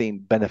of something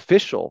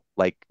beneficial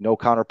like no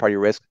counterparty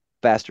risk,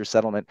 faster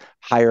settlement,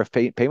 higher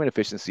payment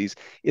efficiencies,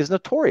 is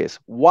notorious.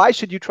 Why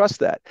should you trust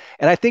that?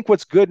 And I think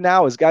what's good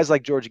now is guys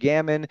like George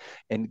Gammon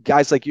and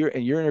guys like your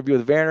interview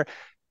with Werner,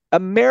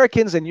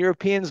 Americans and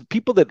Europeans,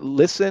 people that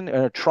listen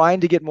and are trying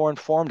to get more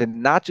informed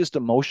and not just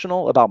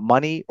emotional about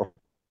money or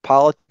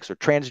politics or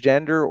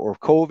transgender or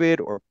COVID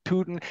or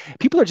Putin.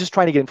 People are just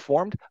trying to get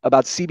informed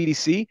about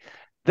CBDC.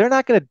 They're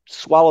not going to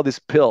swallow this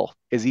pill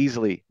as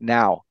easily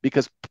now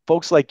because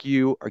folks like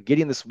you are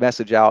getting this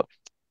message out.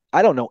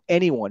 I don't know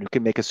anyone who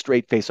can make a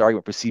straight face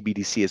argument for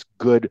CBDC is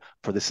good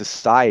for the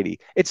society.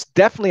 It's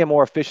definitely a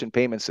more efficient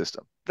payment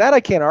system. That I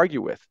can't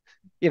argue with.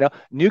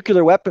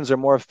 Nuclear weapons are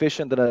more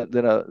efficient than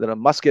a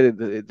musket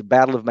at the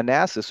Battle of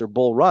Manassas or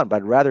Bull Run, but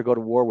I'd rather go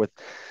to war with,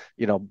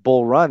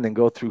 Bull Run than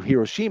go through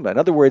Hiroshima. In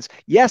other words,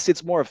 yes,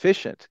 it's more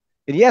efficient.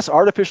 And yes,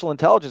 artificial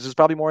intelligence is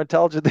probably more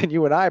intelligent than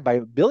you and I by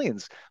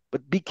billions,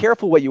 but be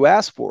careful what you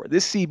ask for.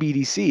 This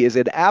CBDC is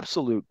an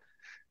absolute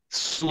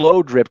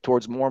slow drip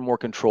towards more and more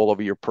control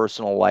over your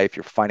personal life,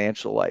 your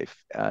financial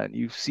life. And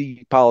you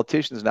see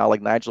politicians now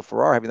like Nigel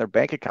Farage having their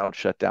bank account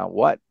shut down.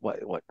 What's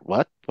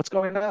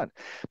going on?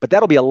 But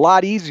that'll be a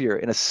lot easier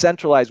in a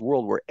centralized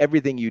world where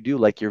everything you do,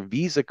 like your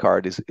Visa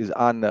card, is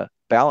on the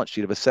balance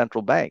sheet of a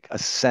central bank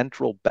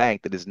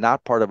that is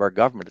not part of our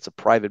government. It's a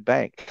private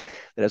bank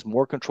that has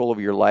more control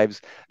over your lives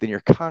than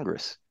your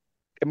Congress.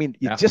 I mean,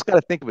 you Yeah. just got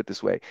to think of it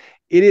this way.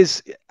 It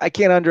is, I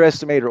can't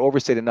underestimate or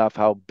overstate enough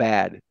how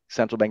bad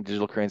central bank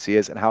digital currency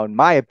is and how, in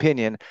my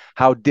opinion,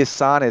 how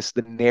dishonest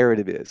the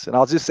narrative is. And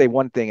I'll just say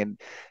one thing. In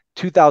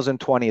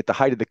 2020, at the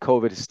height of the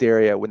COVID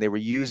hysteria, when they were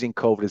using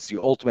COVID as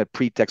the ultimate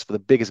pretext for the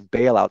biggest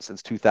bailout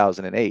since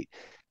 2008,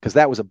 because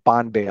that was a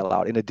bond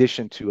bailout in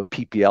addition to a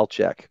PPL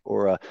check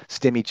or a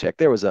STIMI check.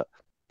 There was a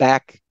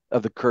back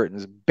of the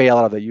curtains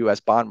bailout of the US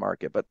bond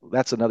market, but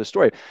that's another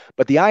story.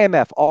 But the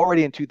IMF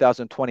already in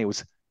 2020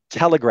 was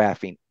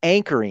telegraphing,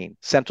 anchoring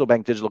central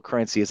bank digital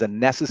currency as a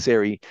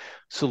necessary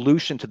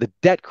solution to the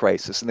debt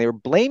crisis. And they were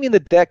blaming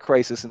the debt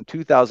crisis in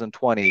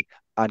 2020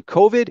 on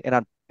COVID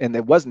and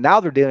it was now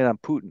they're dealing on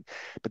Putin.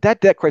 But that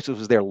debt crisis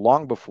was there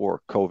long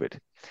before COVID.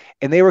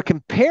 And they were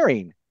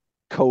comparing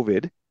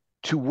COVID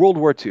to World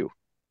War II,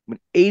 when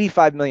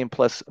 85 million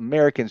plus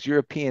Americans,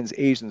 Europeans,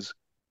 Asians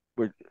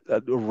were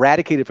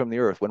eradicated from the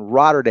earth, when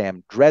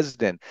Rotterdam,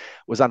 Dresden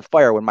was on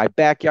fire, when my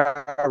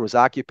backyard was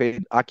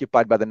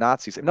occupied by the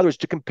Nazis. In other words,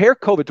 to compare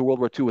COVID to World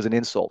War II was an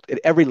insult at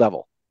every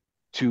level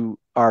to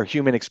our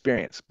human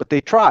experience. But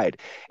they tried.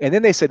 And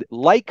then they said,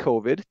 like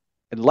COVID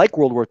and like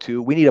World War II,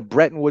 we need a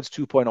Bretton Woods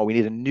 2.0. We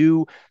need a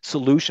new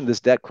solution to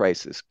this debt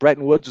crisis.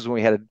 Bretton Woods was when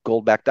we had a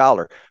gold-backed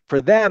dollar. For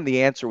them,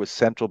 the answer was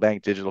central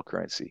bank digital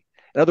currency.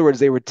 In other words,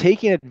 they were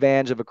taking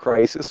advantage of a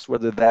crisis,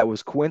 whether that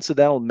was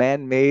coincidental,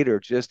 man-made, or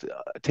just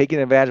taking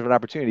advantage of an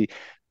opportunity.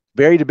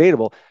 Very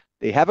debatable.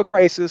 They have a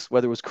crisis,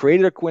 whether it was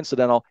created or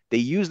coincidental. They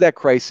use that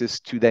crisis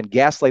to then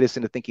gaslight us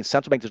into thinking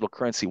central bank digital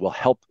currency will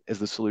help as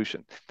the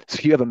solution.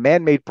 So you have a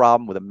man-made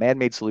problem with a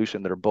man-made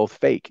solution that are both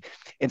fake.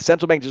 And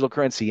central bank digital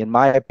currency, in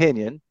my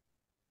opinion,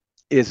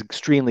 is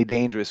extremely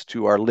dangerous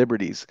to our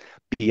liberties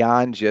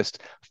beyond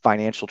just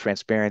financial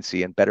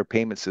transparency and better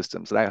payment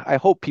systems. And I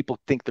hope people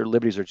think their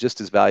liberties are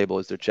just as valuable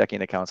as their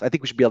checking accounts. I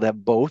think we should be able to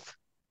have both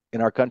in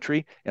our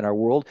country, in our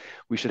world.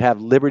 We should have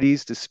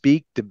liberties to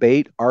speak,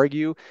 debate,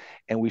 argue,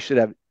 and we should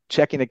have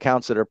checking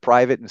accounts that are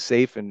private and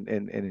safe and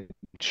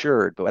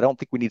insured. But I don't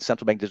think we need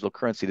central bank digital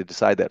currency to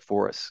decide that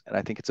for us. And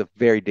I think it's a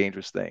very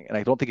dangerous thing. And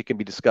I don't think it can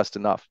be discussed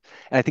enough.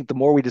 And I think the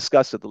more we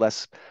discuss it,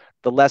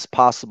 the less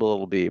possible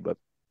it'll be. But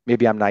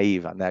maybe I'm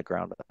naive on that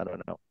ground. I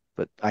don't know,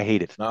 but I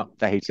hate it. No.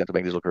 I hate central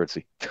bank digital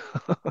currency.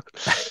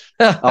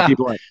 I'll keep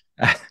I going.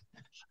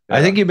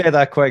 Yeah, think you made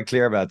that quite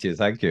clear, Matthew.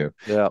 Thank you.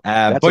 yeah.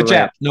 That's a But yeah,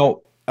 rant.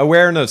 no,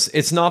 awareness,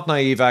 it's not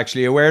naive,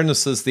 actually.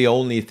 Awareness is the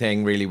only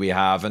thing really we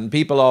have. And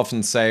people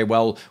often say,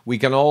 well, we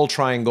can all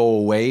try and go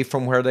away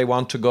from where they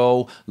want to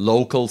go,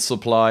 local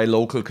supply,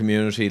 local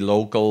community,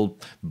 local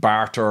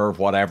barter,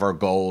 whatever,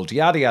 gold,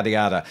 yada, yada,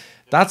 yada.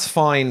 That's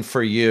fine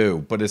for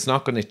you, but it's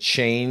not going to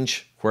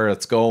change where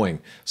it's going.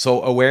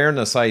 So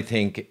awareness, I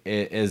think,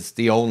 is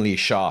the only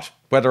shot,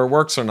 whether it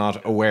works or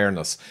not.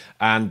 Awareness.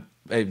 And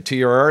to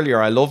your earlier,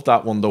 I love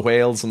that one, the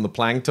whales and the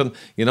plankton.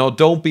 You know,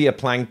 don't be a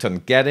plankton.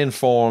 Get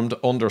informed,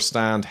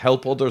 understand,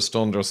 help others to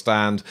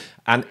understand,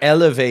 and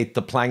elevate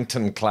the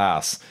plankton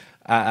class.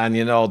 And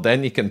you know,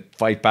 then you can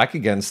fight back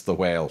against the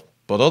whale.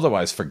 But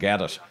otherwise,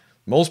 forget it.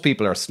 Most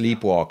people are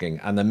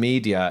sleepwalking, and the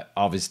media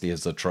obviously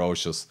is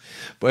atrocious.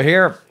 But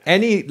here,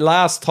 any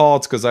last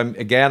thoughts? Because I'm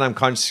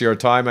conscious of your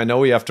time. I know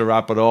we have to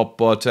wrap it up,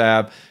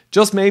 but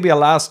just maybe a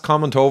last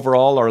comment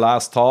overall or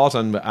last thought,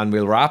 and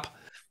we'll wrap.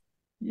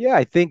 Yeah,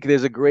 I think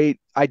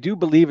I do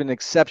believe in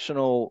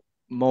exceptional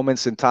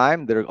moments in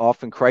time that are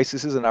often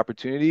crises and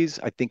opportunities.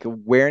 I think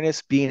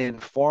awareness, being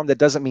informed, that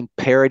doesn't mean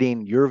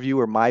parroting your view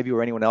or my view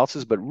or anyone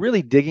else's, but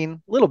really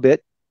digging a little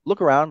bit,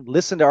 look around,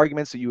 listen to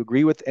arguments that you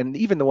agree with, and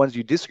even the ones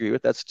you disagree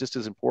with. That's just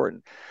as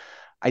important.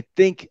 I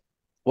think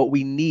what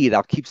we need,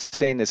 I'll keep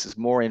saying this, is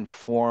more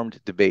informed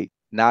debate,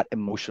 not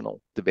emotional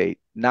debate,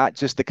 not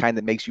just the kind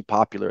that makes you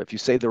popular. If you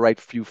say the right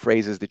few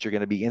phrases that you're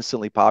going to be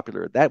instantly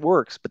popular, that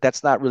works, but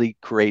that's not really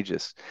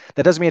courageous.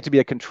 That doesn't mean you have to be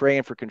a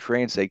contrarian for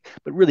contrarian's sake,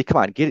 but really, come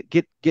on,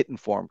 get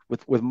informed.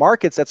 With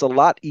markets, that's a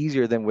lot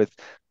easier than with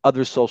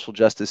other social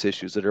justice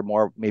issues that are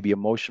more maybe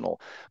emotional.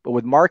 But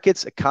with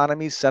markets,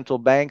 economies, central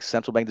bank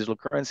digital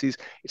currencies,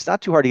 it's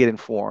not too hard to get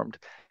informed.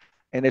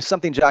 And there's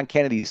something John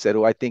Kennedy said,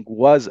 who I think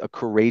was a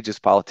courageous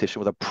politician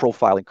with a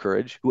profile in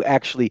courage, who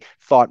actually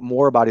thought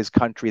more about his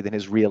country than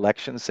his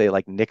reelection, say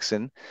like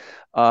Nixon.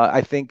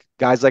 I think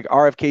guys like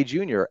RFK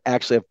Jr.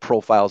 actually have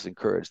profiles in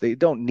courage. They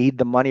don't need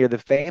the money or the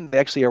fame. They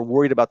actually are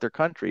worried about their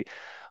country.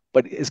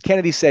 But as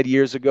Kennedy said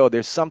years ago,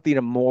 there's something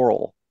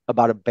immoral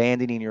about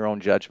abandoning your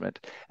own judgment.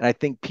 And I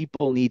think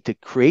people need to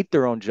create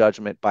their own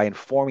judgment by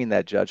informing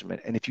that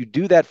judgment. And if you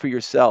do that for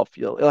yourself,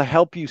 it'll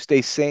help you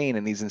stay sane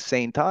in these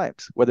insane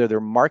times, whether they're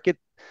market,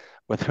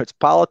 whether it's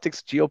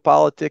politics,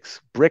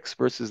 geopolitics, BRICS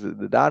versus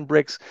the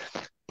non-BRICS,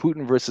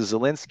 Putin versus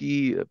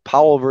Zelensky,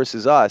 Powell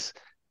versus us.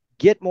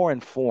 Get more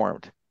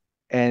informed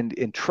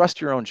and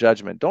trust your own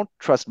judgment. Don't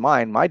trust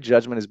mine. My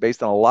judgment is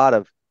based on a lot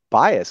of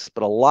bias,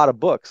 but a lot of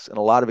books and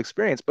a lot of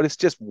experience, but it's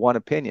just one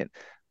opinion.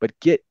 But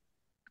get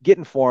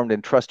informed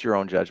and trust your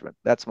own judgment.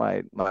 That's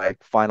my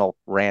final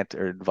rant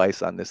or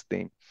advice on this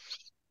theme.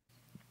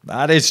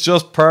 That is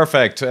just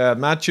perfect.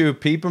 Matthew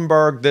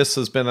Piepenburg, this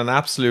has been an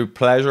absolute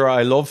pleasure.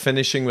 I love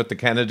finishing with the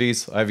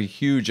Kennedys. I have a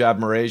huge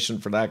admiration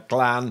for that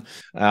clan.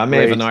 I may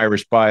have an Great.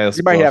 Irish bias,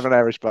 You might but have an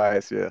Irish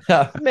bias,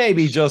 yeah.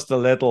 maybe just a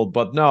little,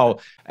 but no.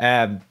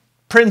 Um,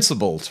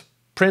 principled,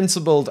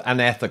 principled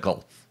and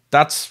ethical.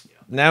 That's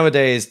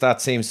nowadays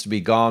that seems to be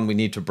gone. We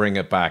need to bring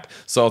it back.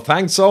 So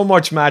thanks so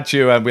much,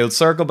 Matthew, and we'll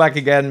circle back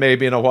again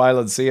maybe in a while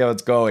and see how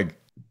it's going.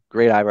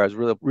 Great, Ivor. It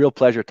was real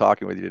pleasure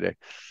talking with you today.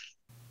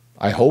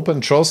 I hope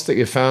and trust that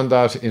you found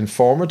that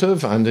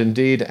informative and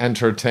indeed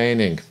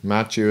entertaining.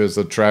 Matthew is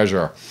a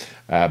treasure.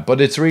 But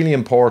it's really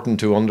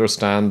important to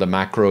understand the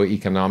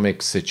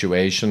macroeconomic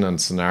situation and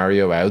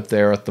scenario out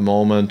there at the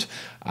moment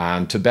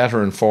and to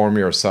better inform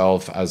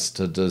yourself as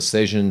to the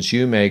decisions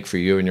you make for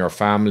you and your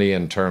family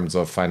in terms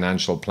of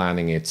financial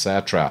planning,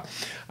 etc.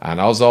 And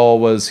as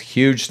always,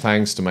 huge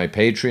thanks to my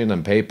Patreon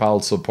and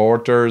PayPal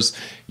supporters.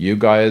 You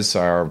guys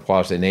are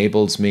what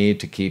enables me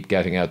to keep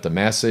getting out the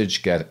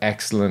message, get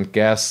excellent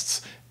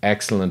guests,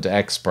 excellent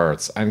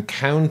experts, and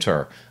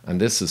counter,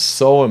 and this is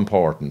so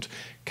important,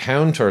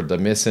 counter the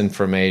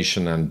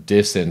misinformation and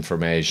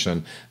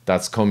disinformation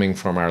that's coming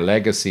from our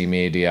legacy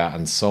media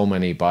and so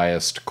many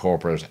biased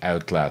corporate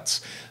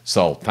outlets.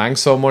 So thanks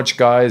so much,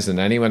 guys, and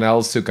anyone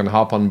else who can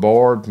hop on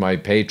board my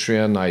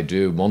Patreon. I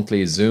do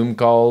monthly Zoom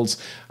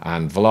calls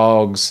and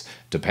vlogs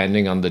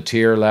depending on the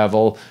tier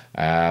level,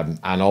 and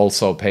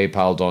also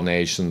PayPal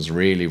donations,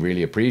 really,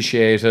 really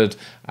appreciated.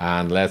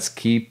 And let's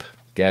keep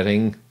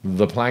getting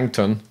the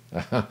plankton.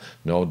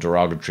 No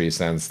derogatory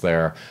sense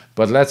there,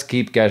 but let's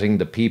keep getting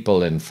the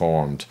people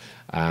informed.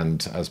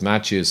 And as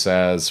Matthew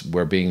says,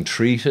 we're being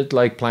treated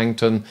like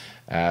plankton.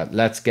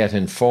 Let's get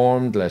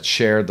informed, let's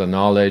share the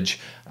knowledge,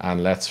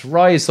 and let's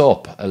rise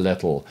up a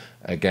little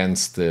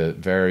against the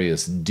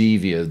various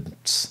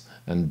deviants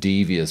and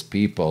devious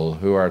people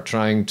who are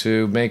trying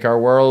to make our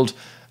world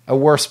a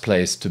worse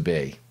place to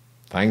be.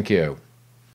 Thank you.